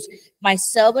seduce my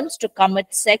servants to commit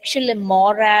sexual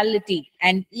immorality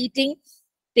and eating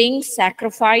things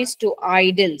sacrificed to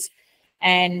idols.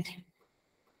 And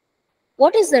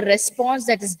what is the response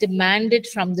that is demanded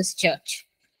from this church?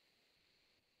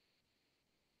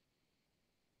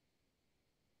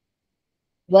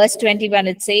 Verse 21,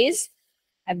 it says,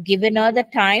 I've given her the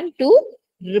time to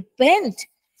repent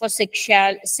for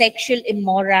sexual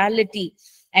immorality,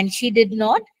 and she did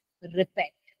not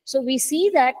repent. So we see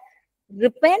that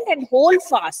repent and hold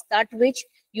fast that which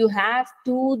you have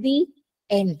to the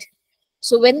end.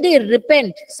 So when they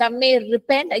repent, some may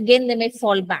repent, again they may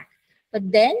fall back.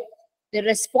 But then the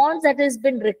response that has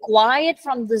been required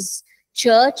from this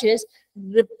church is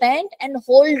repent and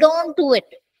hold on to it.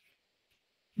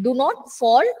 Do not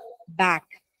fall back.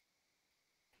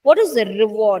 What is the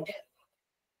reward?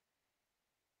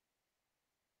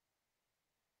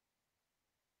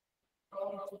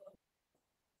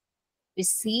 We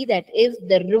see that if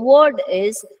the reward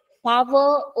is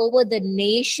power over the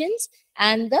nations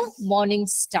and the morning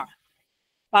star.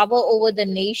 Power over the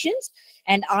nations,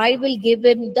 and I will give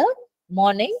him the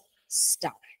morning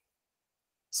star.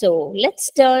 So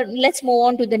let's move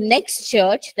on to the next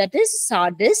church, that is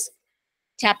Sardis,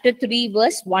 chapter 3,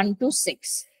 verse 1 to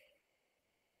 6.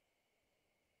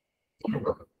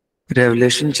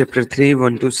 Revelation chapter 3,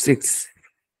 1 to 6.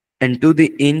 And to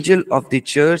the angel of the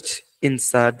church in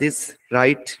Sardis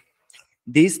write,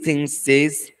 these things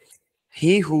says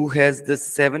he who has the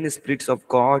 7 spirits of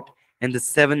God and the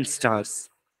 7 stars.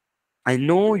 I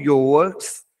know your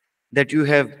works, that you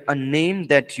have a name,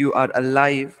 that you are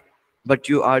alive, but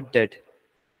you are dead.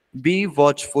 Be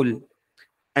watchful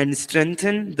and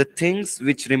strengthen the things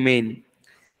which remain,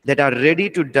 that are ready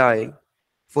to die,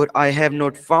 for I have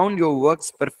not found your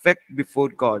works perfect before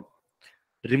God.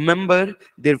 Remember,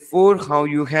 therefore, how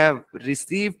you have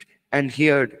received and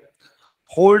heard.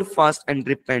 Hold fast and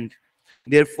repent.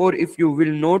 Therefore, if you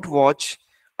will not watch,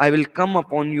 I will come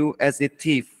upon you as a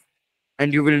thief,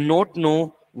 and you will not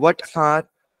know what hour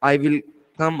I will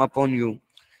come upon you.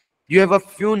 You have a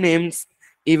few names,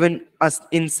 even as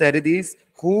in Sardis,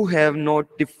 who have not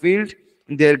defiled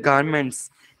their garments,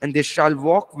 and they shall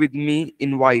walk with me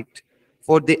in white,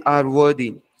 for they are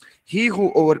worthy. He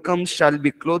who overcomes shall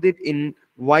be clothed in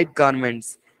white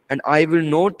garments, and I will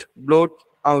not blot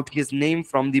out his name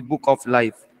from the book of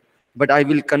life, but I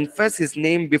will confess his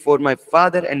name before my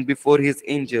Father and before his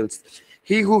angels.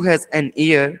 He who has an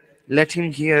ear, let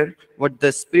him hear what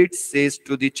the Spirit says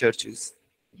to the churches.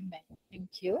 Amen. Thank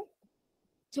you.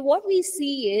 So what we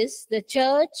see is the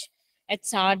church at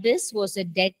Sardis was a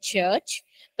dead church.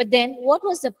 But then what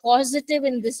was the positive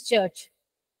in this church?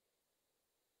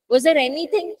 Was there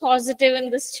anything positive in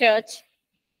this church?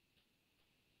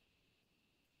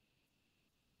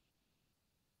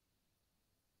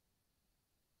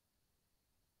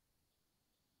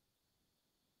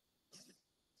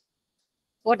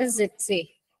 What does it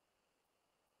say?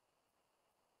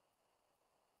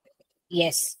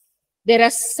 Yes, there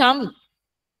are some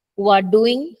who are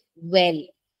doing well.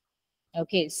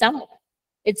 Okay, some.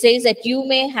 It says that you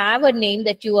may have a name,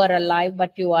 that you are alive,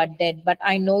 but you are dead, but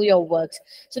I know your works.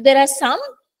 So there are some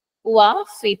who are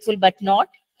faithful, but not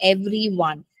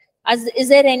everyone. Is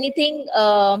there anything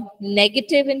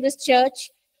negative in this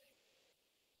church?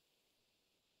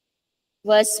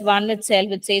 Verse 1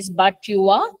 itself, it says, but you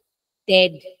are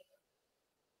dead.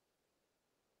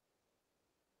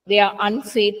 They are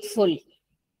unfaithful.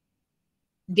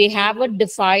 They have a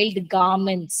defiled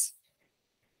garments.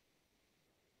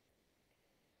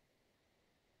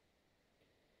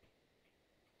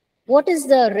 What is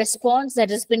the response that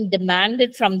has been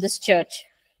demanded from this church?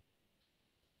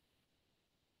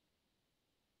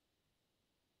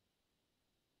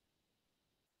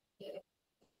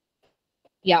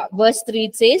 Yeah, verse 3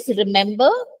 it says, remember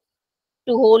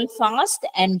to hold fast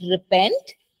and repent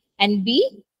and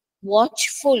be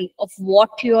watchful of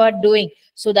what you are doing,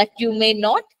 so that you may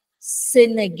not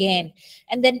sin again.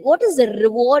 And then what is the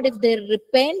reward if they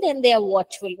repent and they are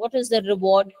watchful? What is the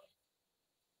reward?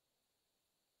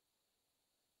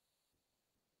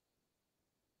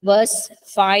 Verse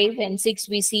 5 and 6,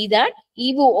 we see that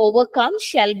he who overcomes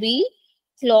shall be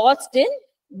clothed in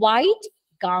white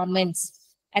garments,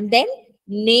 and then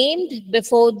named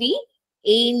before the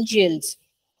angels.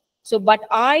 So, but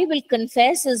I will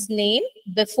confess his name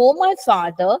before my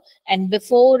Father and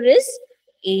before his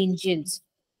angels.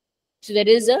 So there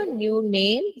is a new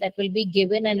name that will be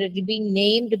given, and it will be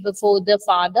named before the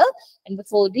Father and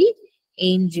before the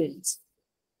angels.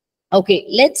 Okay,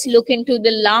 let's look into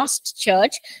the last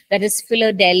church, that is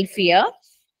Philadelphia,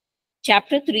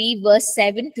 chapter 3, verse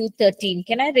 7 to 13.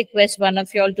 Can I request one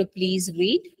of you all to please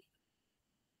read?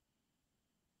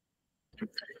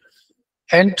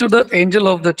 And to the angel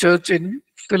of the church in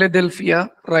Philadelphia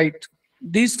write,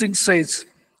 these things says,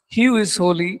 he who is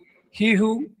holy, he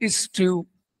who is true,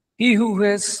 he who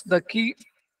has the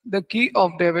key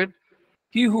of David,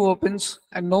 he who opens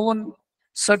and no one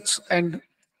shuts and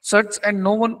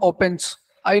no one opens.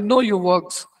 I know your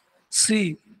works.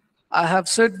 See, I have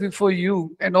set before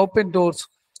you an open doors,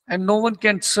 and no one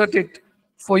can shut it.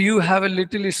 For you have a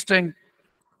little strength,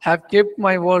 have kept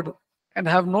my word, and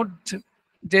have not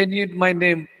denied my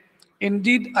name.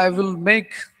 Indeed, I will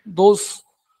make those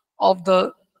of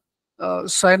the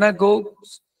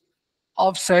synagogues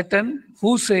of Satan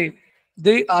who say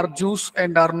they are Jews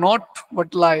and are not,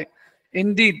 but lie.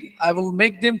 Indeed, I will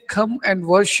make them come and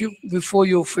worship before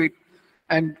your feet,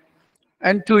 and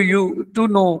to you to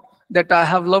know that I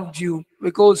have loved you,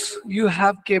 because you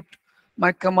have kept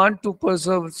my command to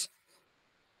preserve.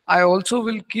 I also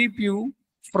will keep you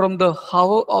from the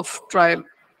hour of trial,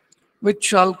 which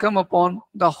shall come upon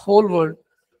the whole world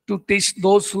to teach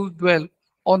those who dwell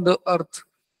on the earth.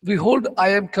 Behold, I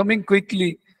am coming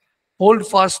quickly. Hold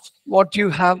fast what you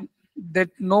have, that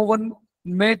no one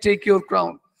may take your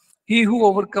crown. He who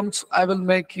overcomes, I will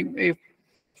make him a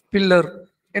pillar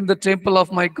in the temple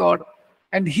of my God,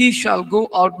 and he shall go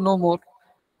out no more.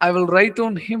 I will write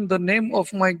on him the name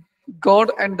of my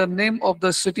God and the name of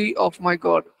the city of my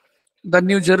God, the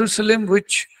new Jerusalem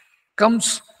which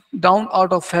comes down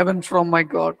out of heaven from my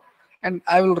God. And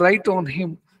I will write on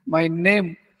him my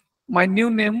name, my new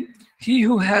name. He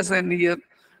who has an ear,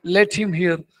 let him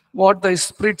hear what the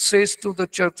Spirit says to the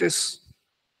churches.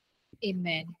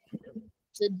 Amen.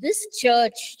 So this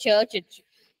church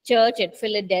at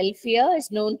Philadelphia is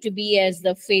known to be as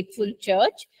the faithful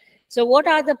church. So what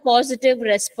are the positive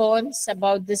response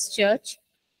about this church?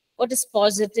 What is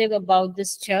positive about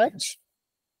this church?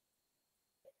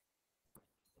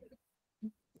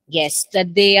 Yes,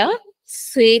 that they are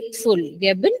faithful. They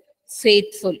have been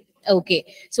faithful. Okay.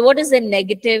 So what is the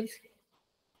negative?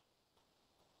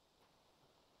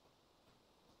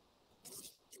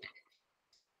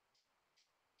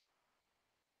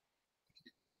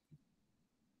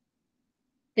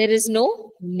 There is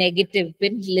no negative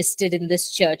been listed in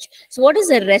this church. So what is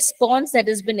the response that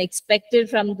has been expected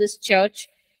from this church?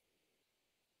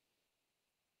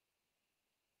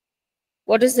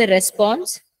 What is the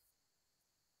response?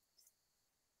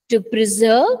 To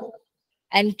preserve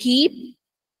and keep,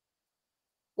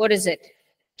 what is it?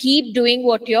 Keep doing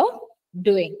what you're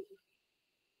doing.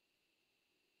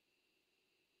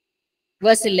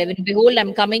 Verse 11, behold,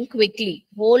 I'm coming quickly.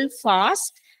 Hold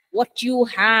fast what you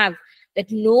have,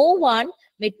 that no one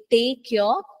may take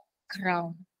your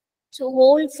crown. So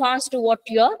hold fast to what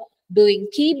you're doing.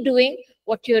 Keep doing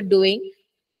what you're doing.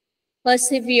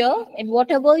 Persevere in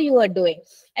whatever you are doing.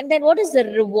 And then what is the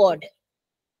reward?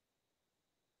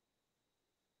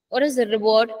 What is the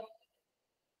reward?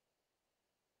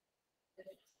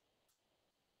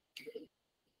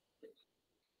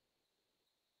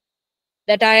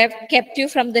 That I have kept you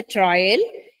from the trial.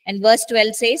 And verse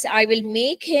 12 says, I will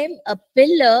make him a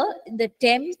pillar in the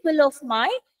temple of my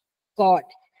God,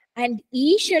 and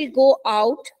he shall go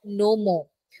out no more.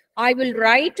 I will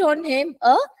write on him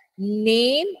a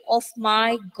name of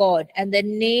my God and the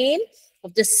name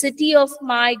of the city of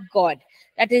my God.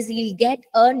 That is, he'll get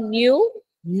a new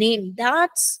name.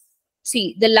 That's,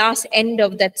 see, the last end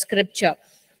of that scripture.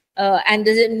 And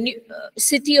the new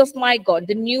city of my God,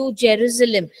 the new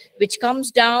Jerusalem, which comes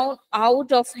down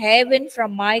out of heaven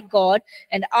from my God,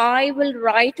 and I will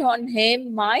write on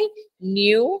him my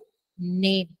new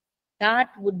name. That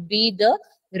would be the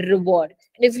reward.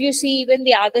 And if you see even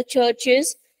the other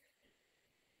churches,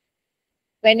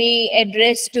 when he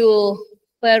addressed to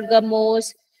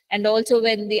Pergamos, and also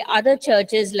when the other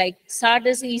churches like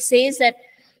Sardis, he says that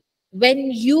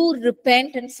when you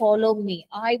repent and follow me,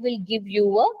 I will give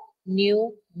you a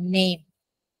new name.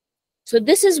 So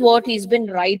this is what he's been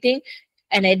writing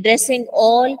and addressing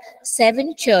all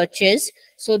 7 churches,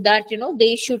 so that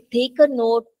they should take a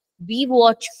note, be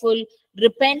watchful,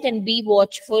 repent and be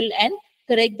watchful, and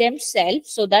correct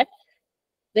themselves, so that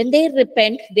when they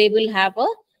repent they will have a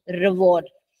reward.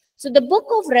 So the book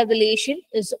of Revelation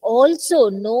is also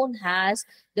known as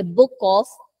the book of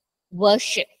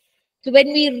worship. So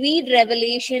when we read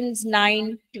Revelations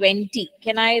 9:20,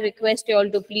 can I request you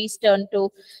all to please turn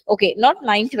to, okay, not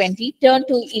 9:20, turn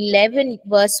to 11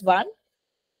 verse 1.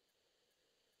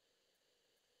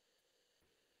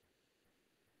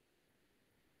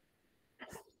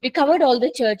 We covered all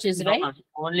the churches, right? No,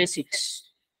 only 6.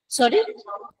 Sorry?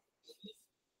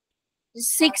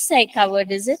 6 I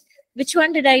covered, is it? Which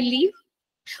one did I leave?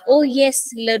 Oh, yes,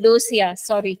 Laodicea.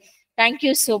 Sorry. Thank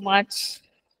you so much.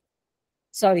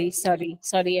 Sorry,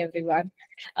 everyone.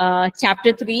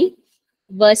 Chapter 3,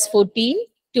 verse 14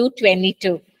 to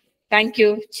 22. Thank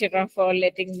you, Chira, for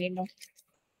letting me know.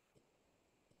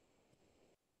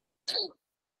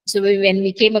 So when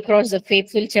we came across the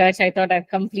faithful church, I thought I've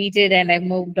completed and I've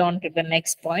moved on to the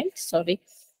next point. Sorry.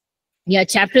 Yeah,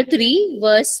 chapter 3,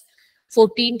 verse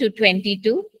 14 to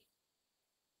 22.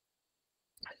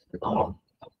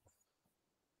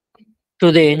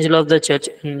 To the angel of the church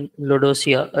in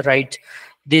Laodicea, write,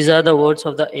 these are the words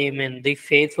of the Amen, the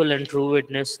faithful and true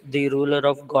witness, the ruler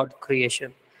of God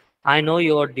creation. I know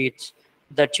your deeds,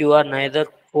 that you are neither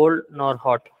cold nor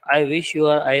hot. I wish you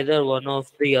are either one of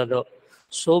the other.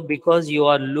 So because you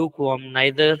are lukewarm,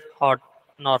 neither hot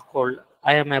nor cold,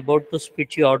 I am about to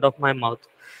spit you out of my mouth.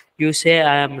 You say,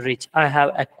 I am rich, I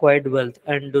have acquired wealth,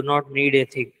 and do not need a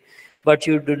thing. But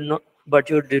you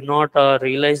do not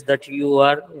realize that you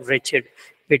are wretched,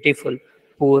 pitiful,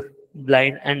 poor,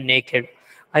 blind, and naked.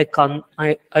 I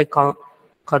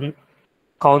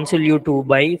counsel you to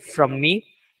buy from me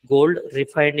gold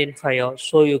refined in fire,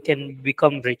 so you can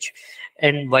become rich,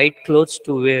 and white clothes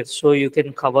to wear, so you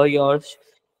can cover your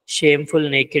shameful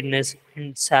nakedness,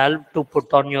 and salve to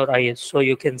put on your eyes, so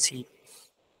you can see.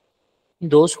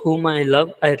 Those whom I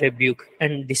love, I rebuke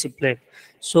and discipline.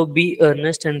 So be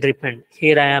earnest and repent.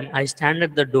 Here I am. I stand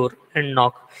at the door and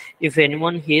knock. If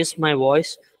anyone hears my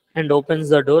voice and opens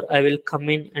the door, I will come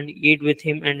in and eat with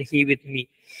him and he with me.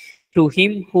 To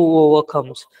him who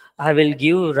overcomes, I will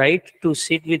give right to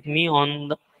sit with me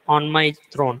on my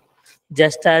throne,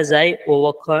 just as I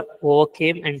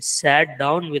overcame and sat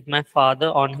down with my Father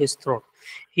on his throne.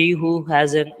 He who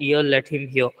has an ear, let him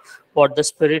hear what the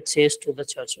Spirit says to the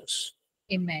churches.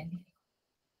 Amen.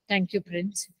 Thank you,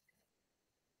 Prince.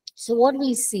 So what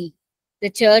we see, the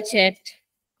church at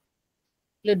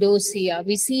Laodicea,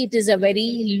 we see it is a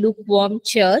very lukewarm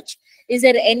church. Is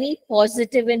there any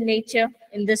positive in nature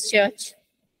in this church?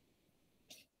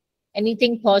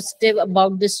 Anything positive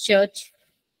about this church?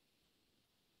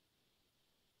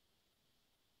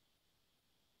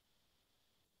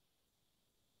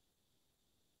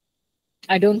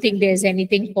 I don't think there's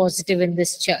anything positive in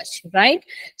this church, right?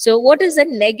 So what is the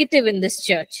negative in this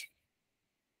church?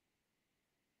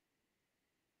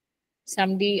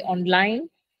 Somebody online?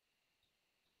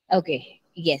 Okay,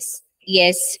 yes.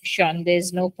 Yes, Sean,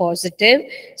 there's no positive.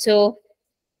 So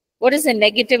what is the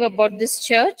negative about this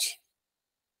church?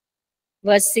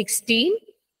 Verse 16.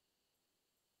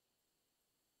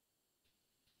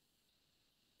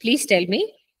 Please tell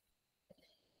me.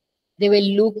 They were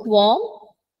lukewarm.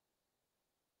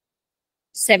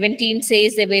 17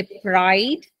 says they were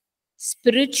pride,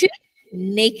 spiritual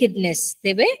nakedness.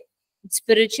 They were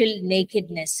spiritual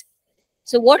nakedness.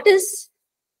 So what is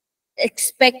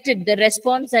expected, the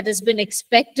response that has been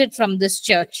expected from this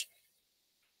church?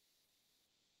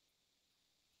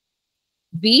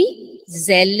 Be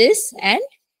zealous and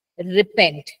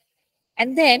repent.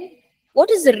 And then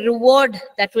what is the reward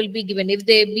that will be given? If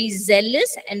they be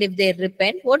zealous and if they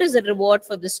repent, what is the reward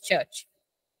for this church?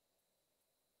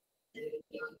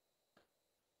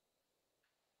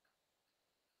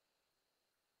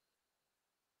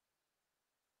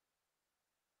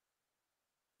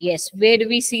 Yes, where do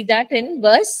we see that? In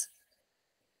verse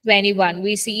 21.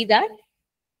 We see that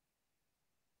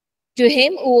to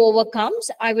him who overcomes,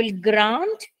 I will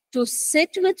grant to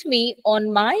sit with me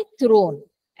on my throne.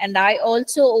 And I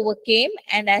also overcame,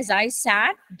 and as I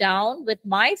sat down with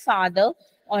my Father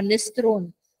on his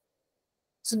throne.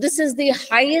 So this is the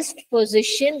highest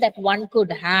position that one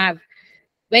could have.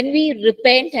 When we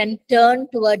repent and turn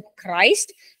toward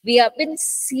Christ, we have been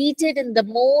seated in the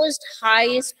most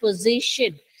highest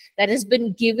position that has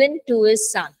been given to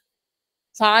his Son.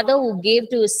 Father who gave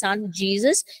to his Son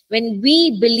Jesus. When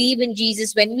we believe in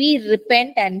Jesus, when we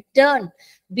repent and turn,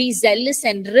 be zealous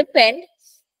and repent,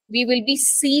 we will be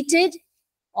seated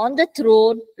on the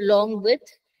throne along with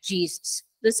Jesus.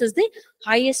 This is the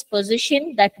highest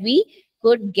position that we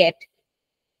could get,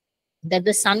 that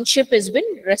the sonship has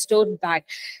been restored back.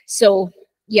 So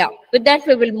yeah, with that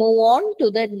we will move on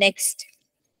to the next.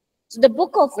 So the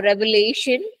book of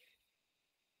Revelation,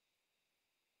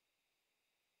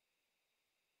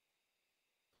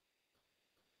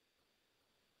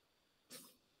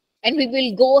 and we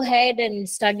will go ahead and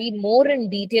study more in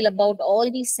detail about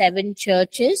all these 7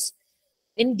 churches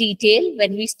in detail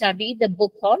when we study the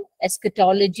book on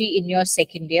eschatology in your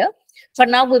second year. For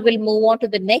now, we will move on to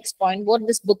the next point, what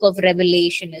this book of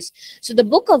Revelation is. So the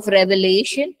book of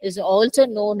Revelation is also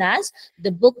known as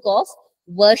the book of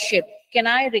worship. Can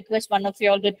I request one of you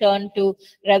all to turn to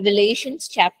Revelations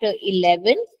chapter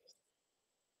 11,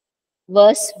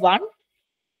 verse 1.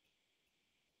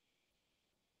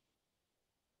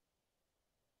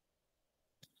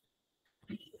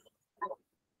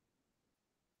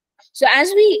 So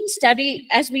as we study,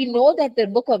 as we know that the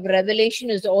book of Revelation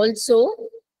is also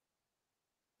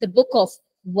the book of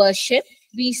worship,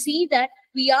 we see that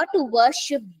we are to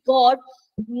worship God,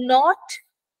 not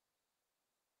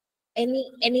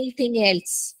anything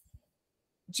else.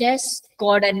 Just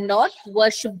God, and not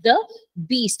worship the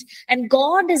beast. And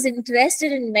God is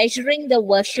interested in measuring the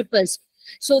worshippers.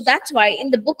 So that's why in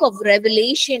the book of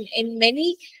Revelation, in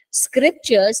many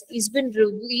scriptures, he's been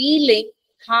revealing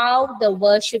how the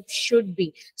worship should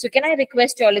be. So can I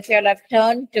request you all, if you all have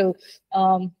turned to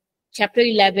chapter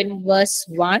 11, verse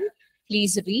 1,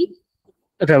 please read.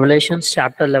 Revelation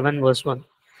chapter 11, verse 1.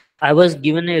 I was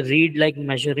given a reed like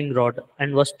measuring rod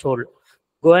and was told,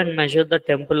 go and measure the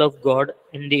temple of God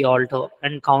in the altar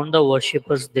and count the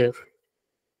worshippers there.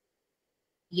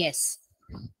 Yes.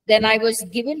 Then I was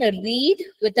given a reed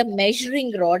with a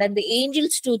measuring rod, and the angel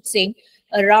stood saying,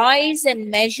 "Arise and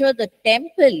measure the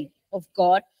temple of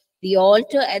God, the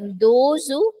altar, and those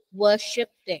who worship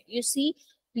there." You see,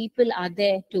 people are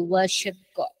there to worship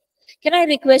God. Can I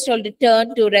request all to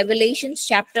turn to Revelation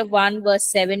chapter 1, verse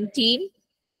 17?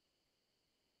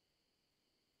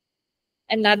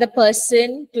 Another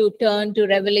person to turn to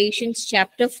Revelation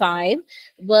chapter 5,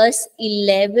 verse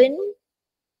 11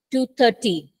 to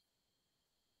 13.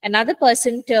 Another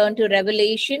person turn to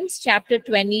Revelations chapter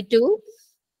 22,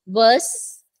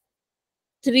 verse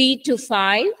 3 to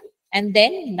 5, and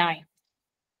then 9.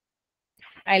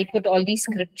 I'll put all these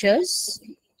scriptures.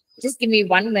 Just give me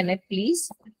 1 minute,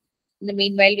 please. In the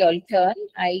meanwhile, you all turn.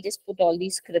 I just put all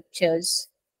these scriptures.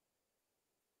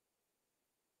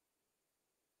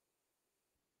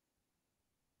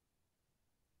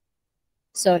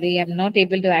 Sorry, I'm not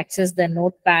able to access the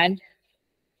notepad.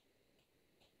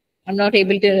 I'm not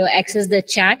able to access the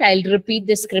chat. I'll repeat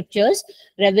the scriptures.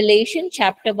 Revelation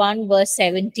chapter 1, verse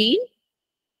 17.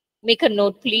 Make a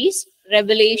note, please.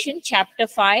 Revelation chapter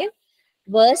 5,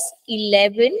 verse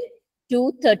 11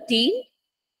 to 13.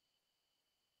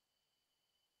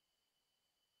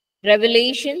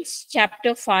 Revelations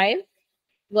chapter 5,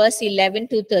 verse 11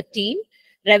 to 13.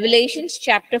 Revelations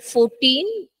chapter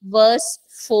 14, verse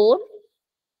 4.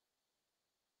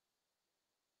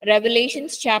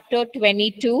 Revelations chapter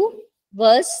 22,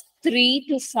 verse 3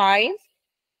 to 5.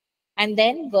 And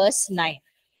then verse 9.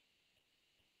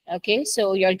 Okay,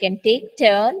 so you all can take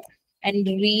turn and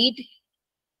read.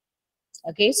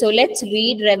 Okay, so let's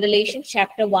read Revelation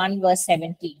chapter 1, verse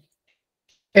 17.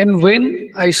 And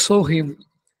when I saw him,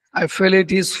 I fell at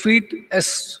his feet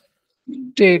as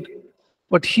dead.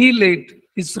 But he laid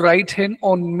his right hand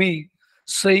on me,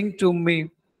 saying to me,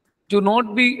 "Do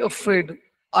not be afraid.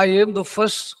 I am the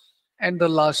first and the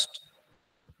last."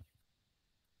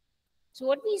 So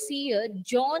what we see here,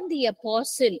 John the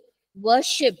apostle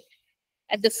worshipped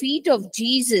at the feet of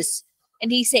Jesus.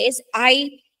 And he says,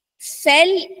 "I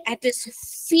fell at his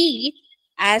feet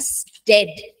as dead."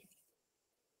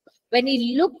 When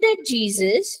he looked at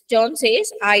Jesus, John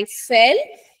says, "I fell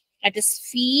at his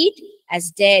feet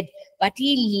as dead. But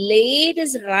he laid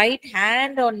his right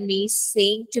hand on me,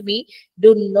 saying to me,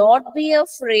 'Do not be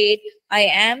afraid. I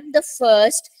am the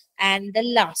first and the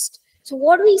last.'" So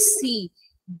what we see,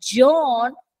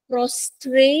 John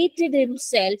prostrated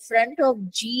himself in front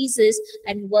of Jesus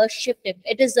and worshipped him.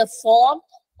 It is a form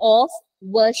of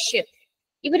worship.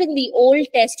 Even in the Old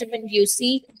Testament, you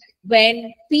see,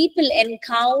 when people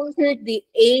encountered the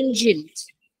angels,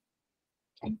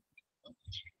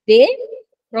 they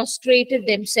prostrated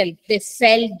themselves, they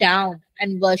fell down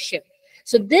and worshiped.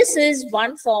 So this is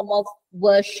one form of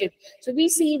worship. So we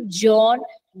see John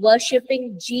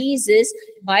worshipping Jesus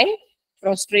by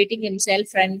prostrating himself in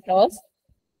front of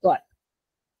God,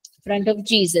 in front of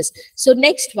Jesus. So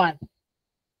next one,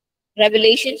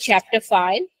 Revelation chapter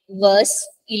 5, verse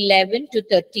 11 to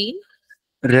 13.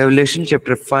 Revelation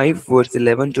chapter 5, verse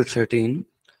 11 to 13.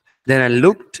 Then I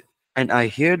looked, and I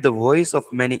heard the voice of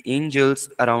many angels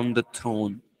around the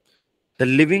throne, the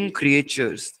living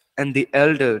creatures and the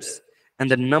elders, and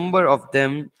the number of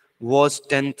them was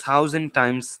 10,000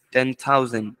 times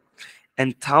 10,000,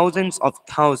 and thousands of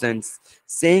thousands,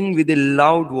 saying with a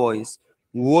loud voice,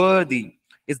 "Worthy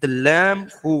is the Lamb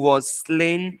who was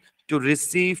slain to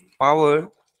receive power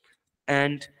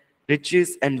and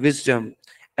riches and wisdom,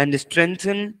 and strength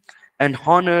and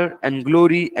honor and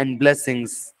glory and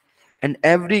blessings." And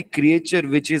every creature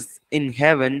which is in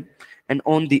heaven and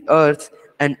on the earth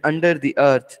and under the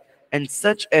earth, and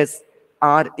such as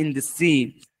are in the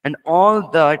sea, and all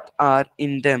that are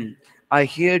in them, I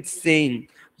heard saying,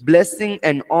 "Blessing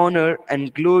and honor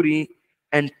and glory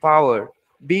and power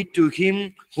be to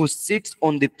him who sits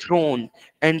on the throne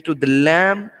and to the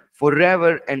Lamb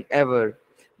forever and ever."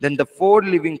 Then the four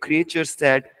living creatures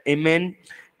said, "Amen."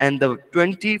 And the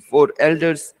 24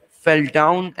 elders fell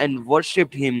down and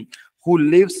worshipped him who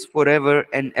lives forever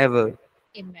and ever.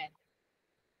 Amen.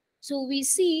 So we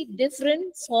see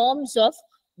different forms of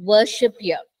worship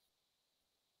here.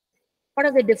 What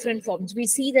are the different forms? We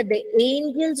see that the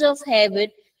angels of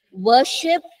heaven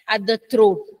worship at the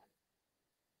throne.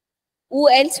 Who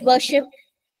else worship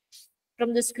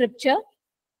from the scripture?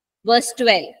 Verse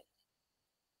 12.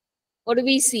 What do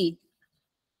we see?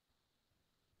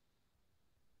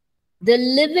 The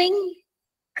living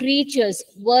creatures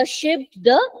worshipped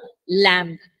the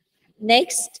Lamb.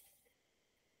 Next.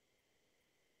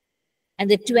 And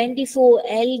the 24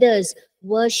 elders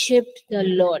worshipped the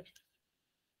Lord.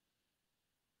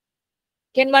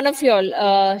 Can one of you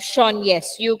all, Sean,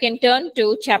 yes, you can turn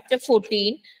to chapter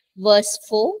 14, verse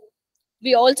 4.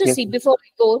 We also Yes. see, before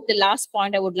we go, the last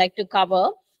point I would like to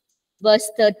cover, verse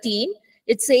 13.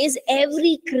 It says,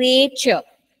 every creature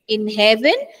in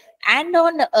heaven and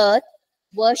on earth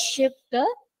worship the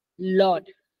Lord.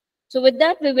 So with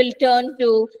that, we will turn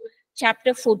to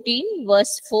chapter 14,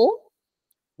 verse 4.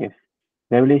 Yes.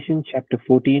 Revelation chapter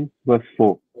 14, verse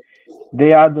 4.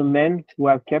 They are the men who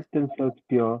have kept themselves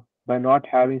pure by not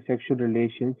having sexual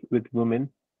relations with women.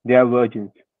 They are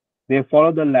virgins. They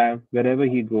follow the Lamb wherever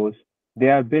he goes. They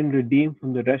have been redeemed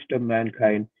from the rest of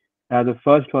mankind and are the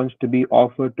first ones to be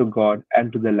offered to God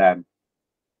and to the Lamb.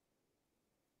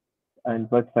 And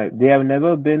verse 5. They have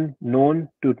never been known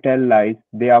to tell lies.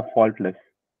 They are faultless.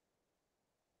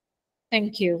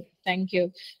 Thank you. Thank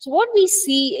you. So what we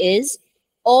see is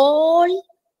all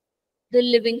the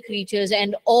living creatures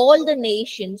and all the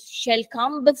nations shall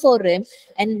come before him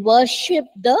and worship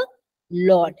the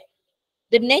Lord.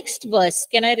 The next verse,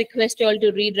 can I request you all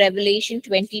to read Revelation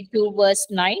 22, verse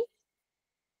 9?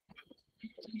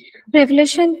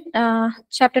 Revelation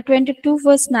chapter 22,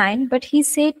 verse 9. But he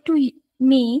said to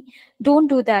me, don't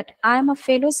do that. I am a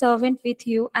fellow servant with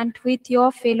you and with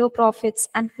your fellow prophets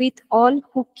and with all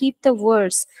who keep the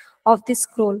words of this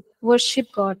scroll. Worship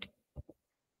God.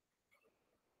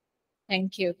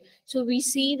 Thank you. So we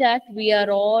see that we are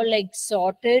all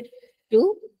exhorted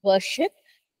to worship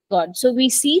God. So we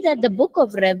see that the book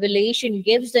of Revelation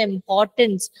gives the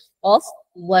importance of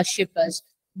worshippers.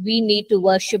 We need to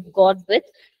worship God with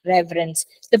reverence.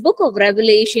 The book of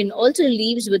Revelation also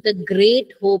leaves with a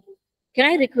great hope. Can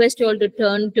I request you all to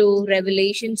turn to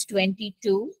Revelations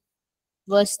 22,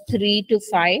 verse 3 to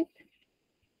 5?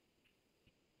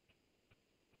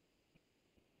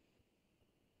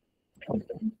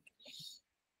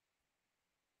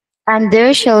 And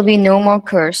there shall be no more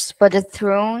curse, but the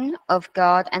throne of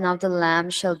God and of the Lamb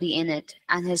shall be in it,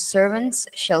 and his servants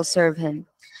shall serve him.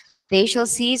 They shall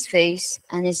see his face,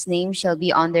 and his name shall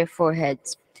be on their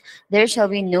foreheads. There shall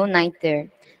be no night there.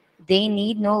 They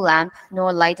need no lamp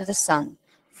nor light of the sun,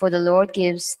 for the Lord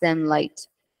gives them light,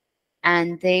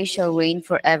 and they shall reign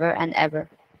forever and ever.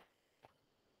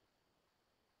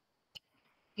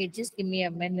 Okay, just give me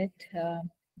a minute.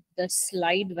 The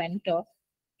slide went off.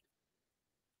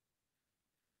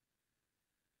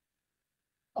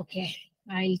 Okay,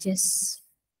 I'll just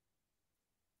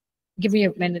give me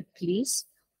a minute, please.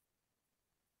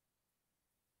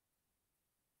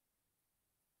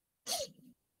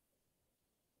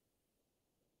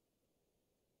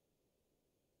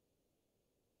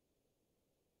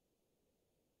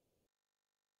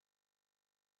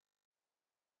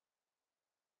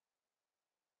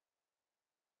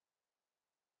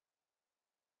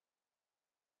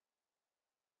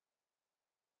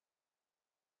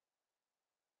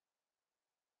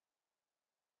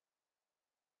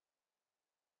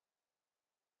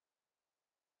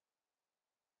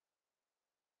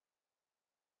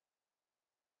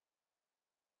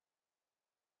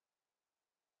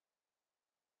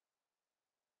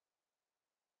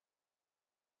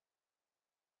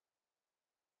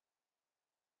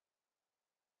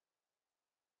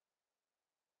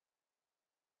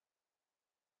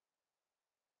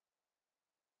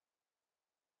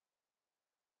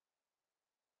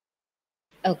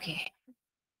 Okay,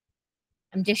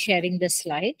 I'm just sharing the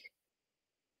slide.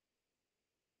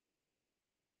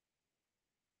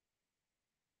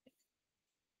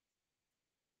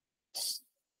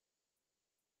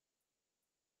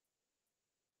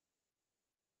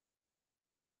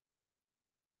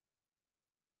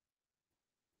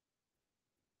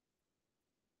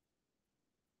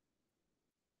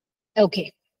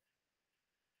 Okay,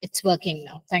 it's working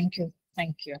now. Thank you.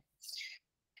 Thank you.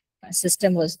 My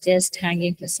system was just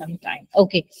hanging for some time.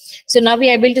 Okay, so now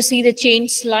we're able to see the change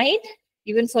slide,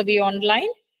 even for the online.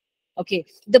 Okay,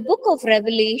 the book of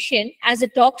Revelation, as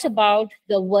it talks about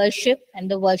the worship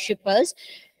and the worshippers,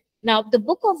 now the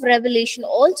book of Revelation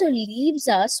also leaves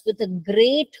us with a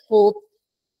great hope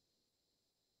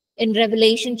in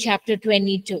Revelation chapter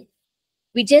 22.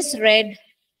 We just read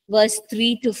verse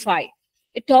 3 to 5.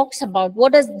 It talks about,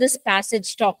 what does this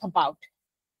passage talk about?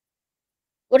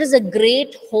 What is a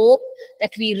great hope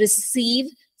that we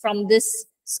receive from this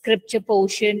scripture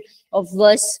portion of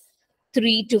verse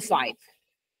 3 to 5?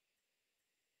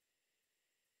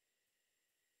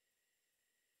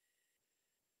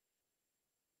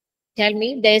 Tell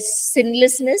me, there's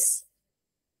sinlessness.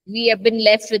 We have been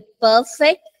left with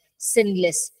perfect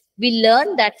sinless. We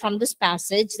learn that from this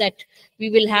passage that we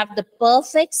will have the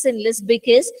perfect sinless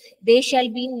because there shall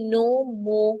be no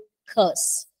more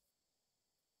curse.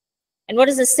 And what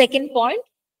is the second point?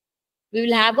 We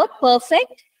will have a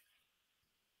perfect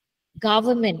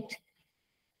government.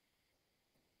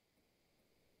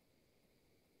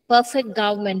 Perfect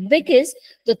government, because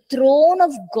the throne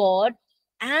of God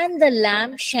and the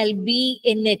Lamb shall be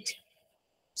in it.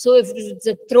 So if it's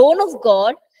the throne of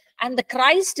God and the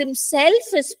Christ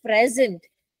himself is present,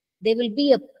 there will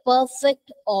be a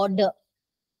perfect order.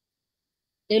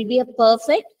 There will be a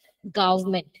perfect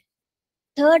government.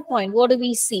 Third point, what do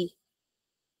we see?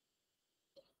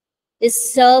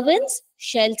 His servants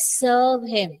shall serve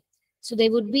him. So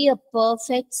there would be a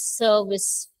perfect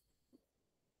service,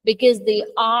 because the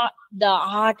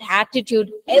heart,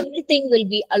 attitude, everything will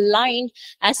be aligned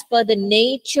as per the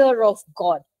nature of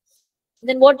God.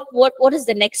 Then what is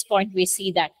the next point? We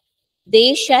see that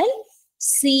they shall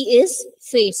see his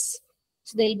face.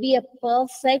 So there'll be a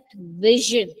perfect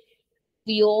vision.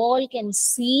 We all can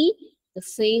see the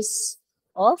face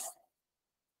of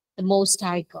the Most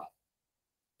High God,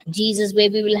 Jesus, where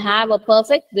we will have a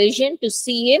perfect vision to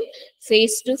see him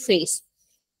face to face.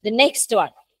 The next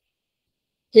one,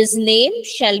 his name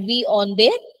shall be on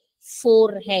their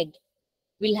forehead.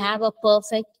 We'll have a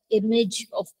perfect image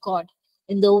of God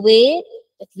in the way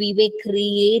that we were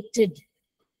created.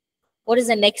 What is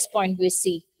the next point we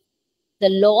see? The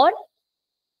Lord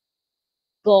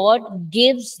God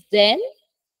gives them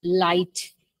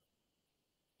light.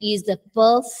 He is the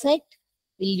perfect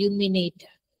illuminator.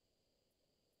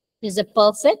 He is a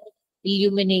perfect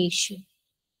illumination.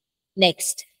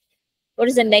 Next. What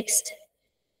is the next?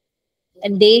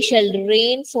 And they shall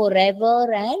reign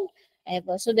forever and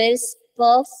ever. So there is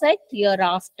perfect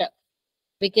hereafter,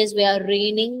 because we are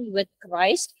reigning with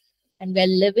Christ and we are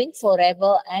living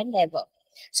forever and ever.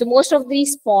 So most of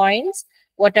these points,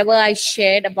 whatever I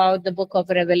shared about the book of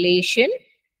Revelation,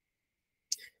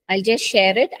 I'll just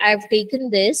share it. I've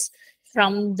taken this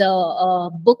from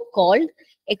the book called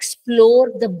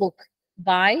Explore the Book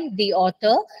by the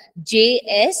author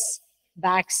J.S.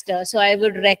 Baxter. So I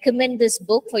would recommend this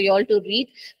book for you all to read,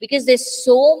 because there's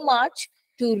so much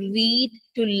to read,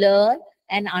 to learn,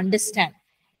 and understand.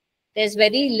 There's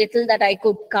very little that I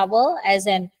could cover as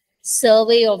a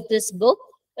survey of this book,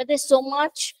 but there's so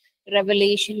much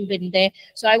revelation been there.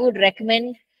 So I would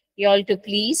recommend you all to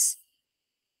please,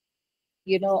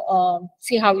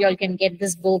 see how you all can get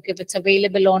this book, if it's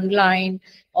available online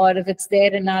or if it's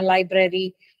there in our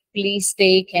library. Please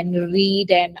take and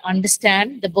read and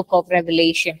understand the book of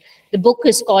Revelation. The book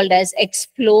is called as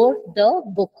Explore the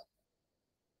Book.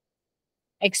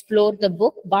 Explore the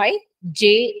Book by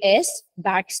J.S.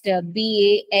 Baxter,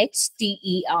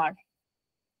 B-A-X-T-E-R.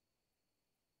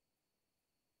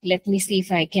 Let me see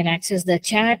if I can access the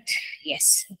chat.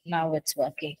 Yes, now it's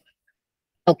working.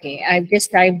 Okay, I've just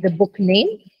typed the book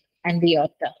name and the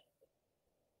author.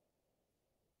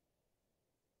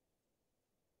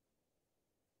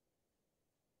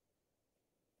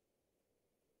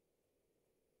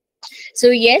 So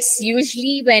yes,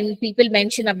 usually when people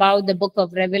mention about the book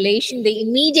of Revelation, they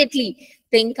immediately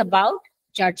think about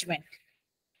judgment,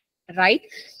 right?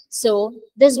 So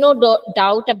there's no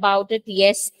doubt about it.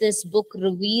 Yes, this book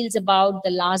reveals about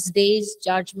the last days,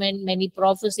 judgment, many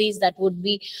prophecies that would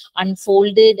be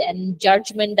unfolded, and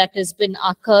judgment that has been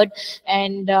occurred,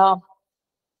 and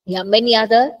many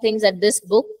other things that this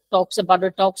book talks about.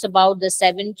 It talks about the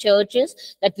 7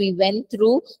 churches that we went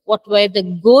through, what were the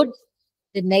good,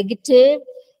 the negative,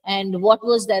 and what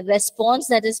was the response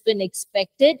that has been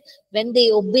expected when they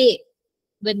obey.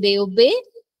 When they obey,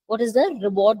 what is the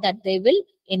reward that they will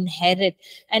inherit?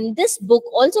 And this book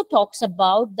also talks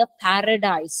about the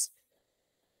paradise.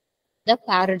 The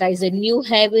paradise, a new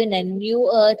heaven and new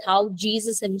earth, how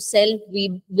Jesus himself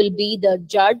will be the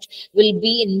judge, will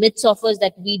be in midst of us,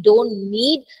 that we don't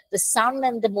need the sun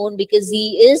and the moon, because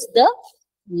he is the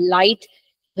light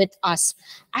with us.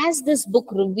 As this book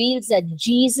reveals that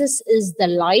Jesus is the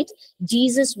light,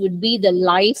 Jesus would be the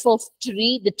life of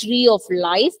tree, the tree of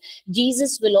life.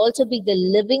 Jesus will also be the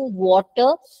living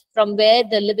water, from where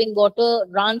the living water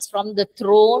runs from the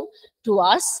throne to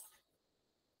us.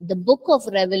 The book of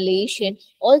Revelation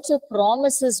also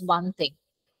promises one thing.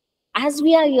 As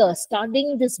we are here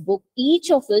studying this book,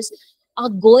 each of us are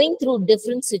going through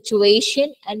different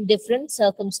situations and different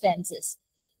circumstances.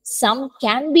 Some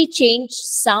can be changed,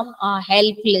 some are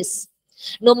helpless.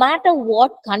 No matter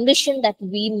what condition that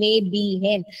we may be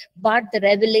in, but the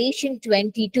Revelation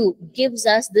 22 gives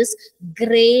us this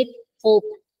great hope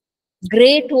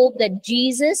that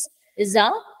Jesus is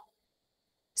our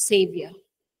Savior.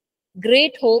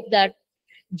 Great hope that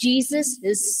Jesus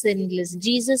is sinless.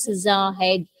 Jesus is our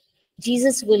head.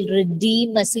 Jesus will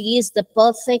redeem us. He is the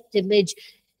perfect image.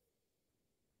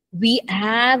 We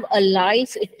have a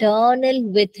life eternal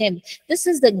with him. This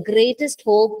is the greatest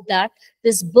hope that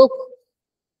this book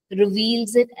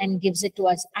reveals it and gives it to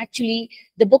us. Actually,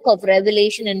 the book of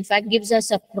Revelation, in fact, gives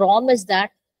us a promise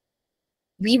that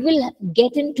we will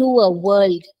get into a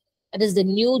world that is the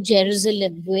new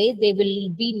Jerusalem, where there will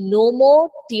be no more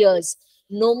tears,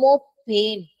 no more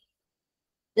pain.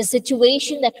 The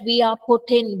situation that we are put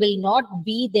in will not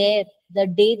be there the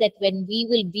day that when we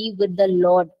will be with the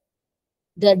Lord.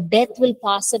 The death will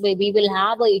pass away. We will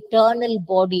have an eternal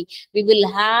body. There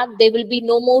will be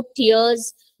no more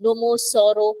tears, no more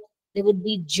sorrow. There would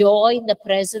be joy in the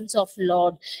presence of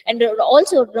Lord. And it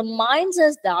also reminds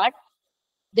us that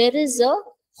there is a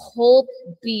hope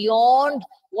beyond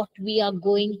what we are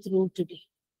going through today.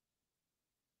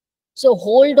 So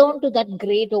hold on to that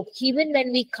great hope. Even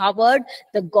when we covered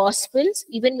the Gospels,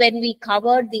 even when we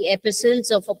covered the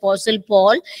epistles of Apostle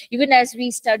Paul, even as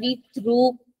we studied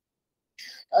through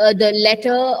the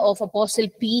letter of Apostle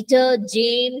Peter,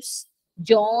 James,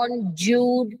 John,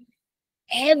 Jude,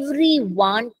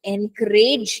 everyone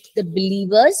encouraged the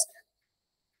believers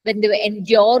when they were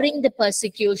enduring the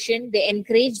persecution. They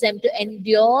encouraged them to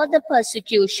endure the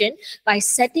persecution by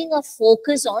setting a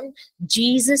focus on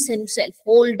Jesus himself.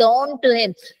 Hold on to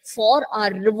him, for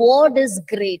our reward is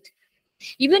great.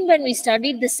 Even when we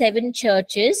studied the 7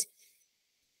 churches,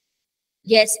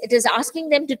 yes, it is asking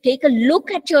them to take a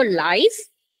look at your life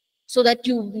so that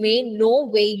you may know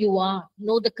where you are,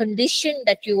 know the condition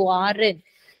that you are in.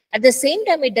 At the same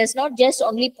time, it does not just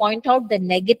only point out the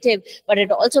negative, but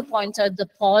it also points out the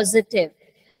positive.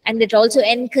 And it also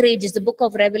encourages, the book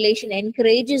of Revelation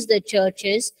encourages the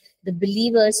churches, the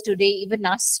believers today, even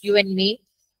us, you and me,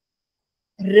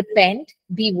 repent,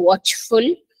 be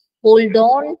watchful, hold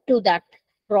on to that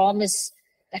promise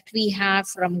that we have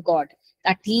from God,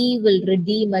 that he will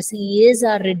redeem us. He is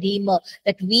our Redeemer,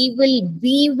 that we will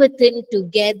be with him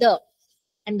together,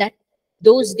 and that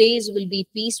those days will be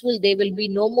peaceful. There will be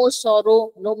no more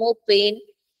sorrow, no more pain,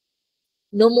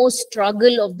 no more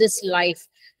struggle of this life.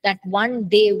 That one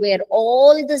day where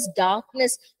all this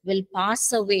darkness will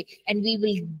pass away and we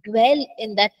will dwell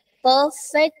in that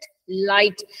perfect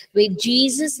light, where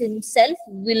Jesus himself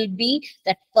will be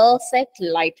that perfect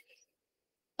light.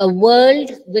 A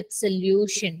world with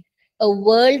solution, a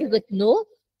world with no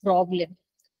problem.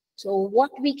 So what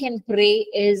we can pray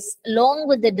is, along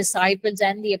with the disciples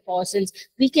and the apostles,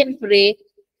 we can pray,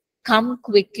 come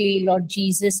quickly, Lord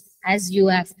Jesus, as you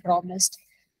have promised.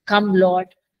 Come, Lord.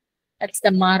 That's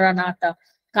the Maranatha.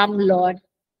 Come, Lord,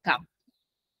 come.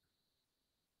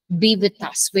 Be with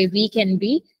us, where we can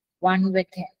be one with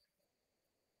him.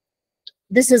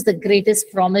 This is the greatest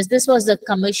promise. This was the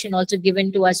commission also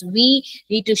given to us. We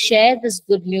need to share this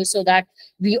good news so that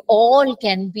we all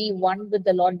can be one with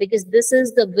the Lord, because this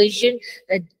is the vision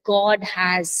that God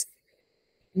has.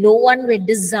 No one were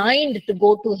designed to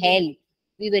go to hell.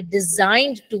 We were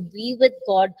designed to be with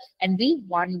God and be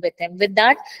one with him. With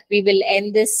that, we will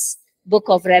end this book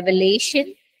of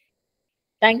Revelation.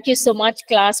 Thank you so much,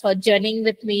 class, for journeying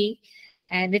with me.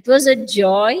 And it was a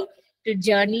joy to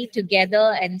journey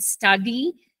together and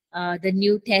study the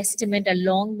New Testament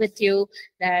along with you.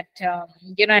 That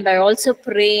and I also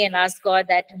pray and ask God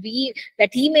that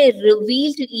he may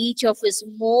reveal to each of us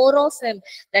more of him,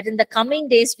 that in the coming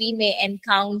days we may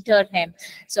encounter him.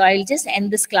 So I'll just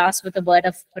end this class with a word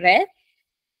of prayer.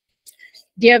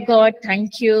 Dear God,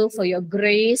 thank you for your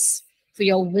grace, for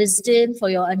your wisdom, for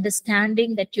your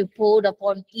understanding that you poured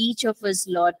upon each of us,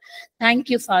 Lord.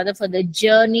 Thank you, Father, for the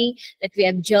journey that we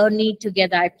have journeyed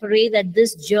together. I pray that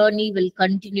this journey will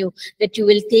continue, that you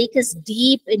will take us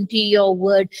deep into your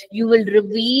word. You will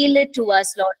reveal it to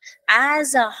us, Lord,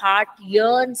 as our heart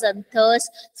yearns and thirsts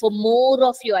for more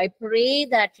of you. I pray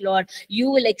that, Lord,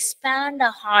 you will expand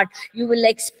our heart. You will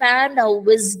expand our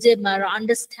wisdom, our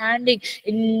understanding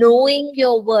in knowing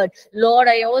your word. Lord,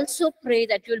 I also pray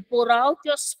that you'll pour out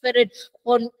your spirit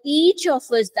on each of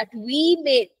us, that we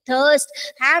may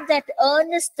have that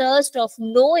earnest thirst of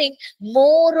knowing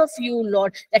more of you,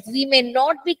 Lord, that we may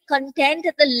not be content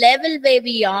at the level where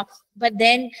we are, but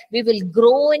then we will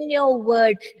grow in your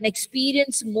word and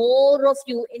experience more of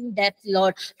you in depth,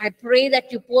 Lord. I pray that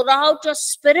you pour out your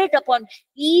spirit upon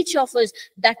each of us,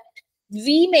 that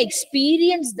we may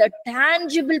experience the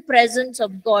tangible presence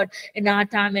of God in our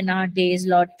time, in our days,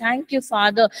 Lord. Thank you,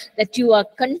 Father, that you are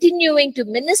continuing to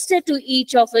minister to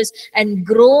each of us and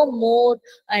grow more,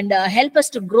 and help us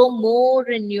to grow more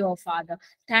in you, Father.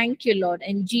 Thank you, Lord.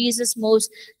 In Jesus' most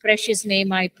precious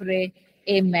name I pray.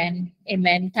 Amen.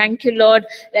 Amen. Thank you, Lord,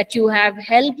 that you have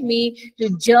helped me to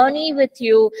journey with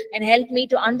you and help me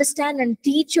to understand and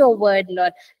teach your word,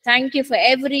 Lord. Thank you for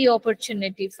every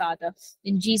opportunity, Father.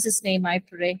 In Jesus' name I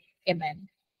pray. Amen.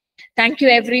 Thank you,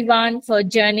 everyone, for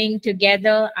journeying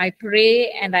together. I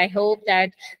pray and I hope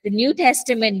that the New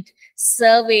Testament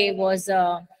survey was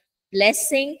a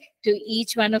blessing to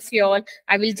each one of you all.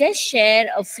 I will just share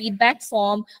a feedback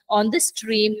form on the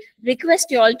stream.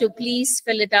 Request you all to please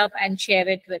fill it up and share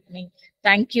it with me.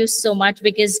 Thank you so much,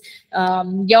 because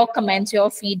your comments,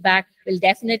 your feedback will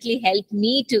definitely help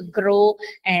me to grow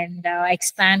and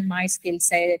expand my skill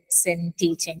sets in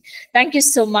teaching. Thank you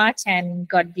so much, and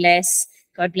God bless.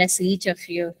 God bless each of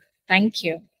you. Thank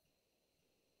you.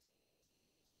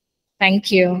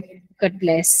 Thank you. God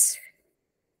bless.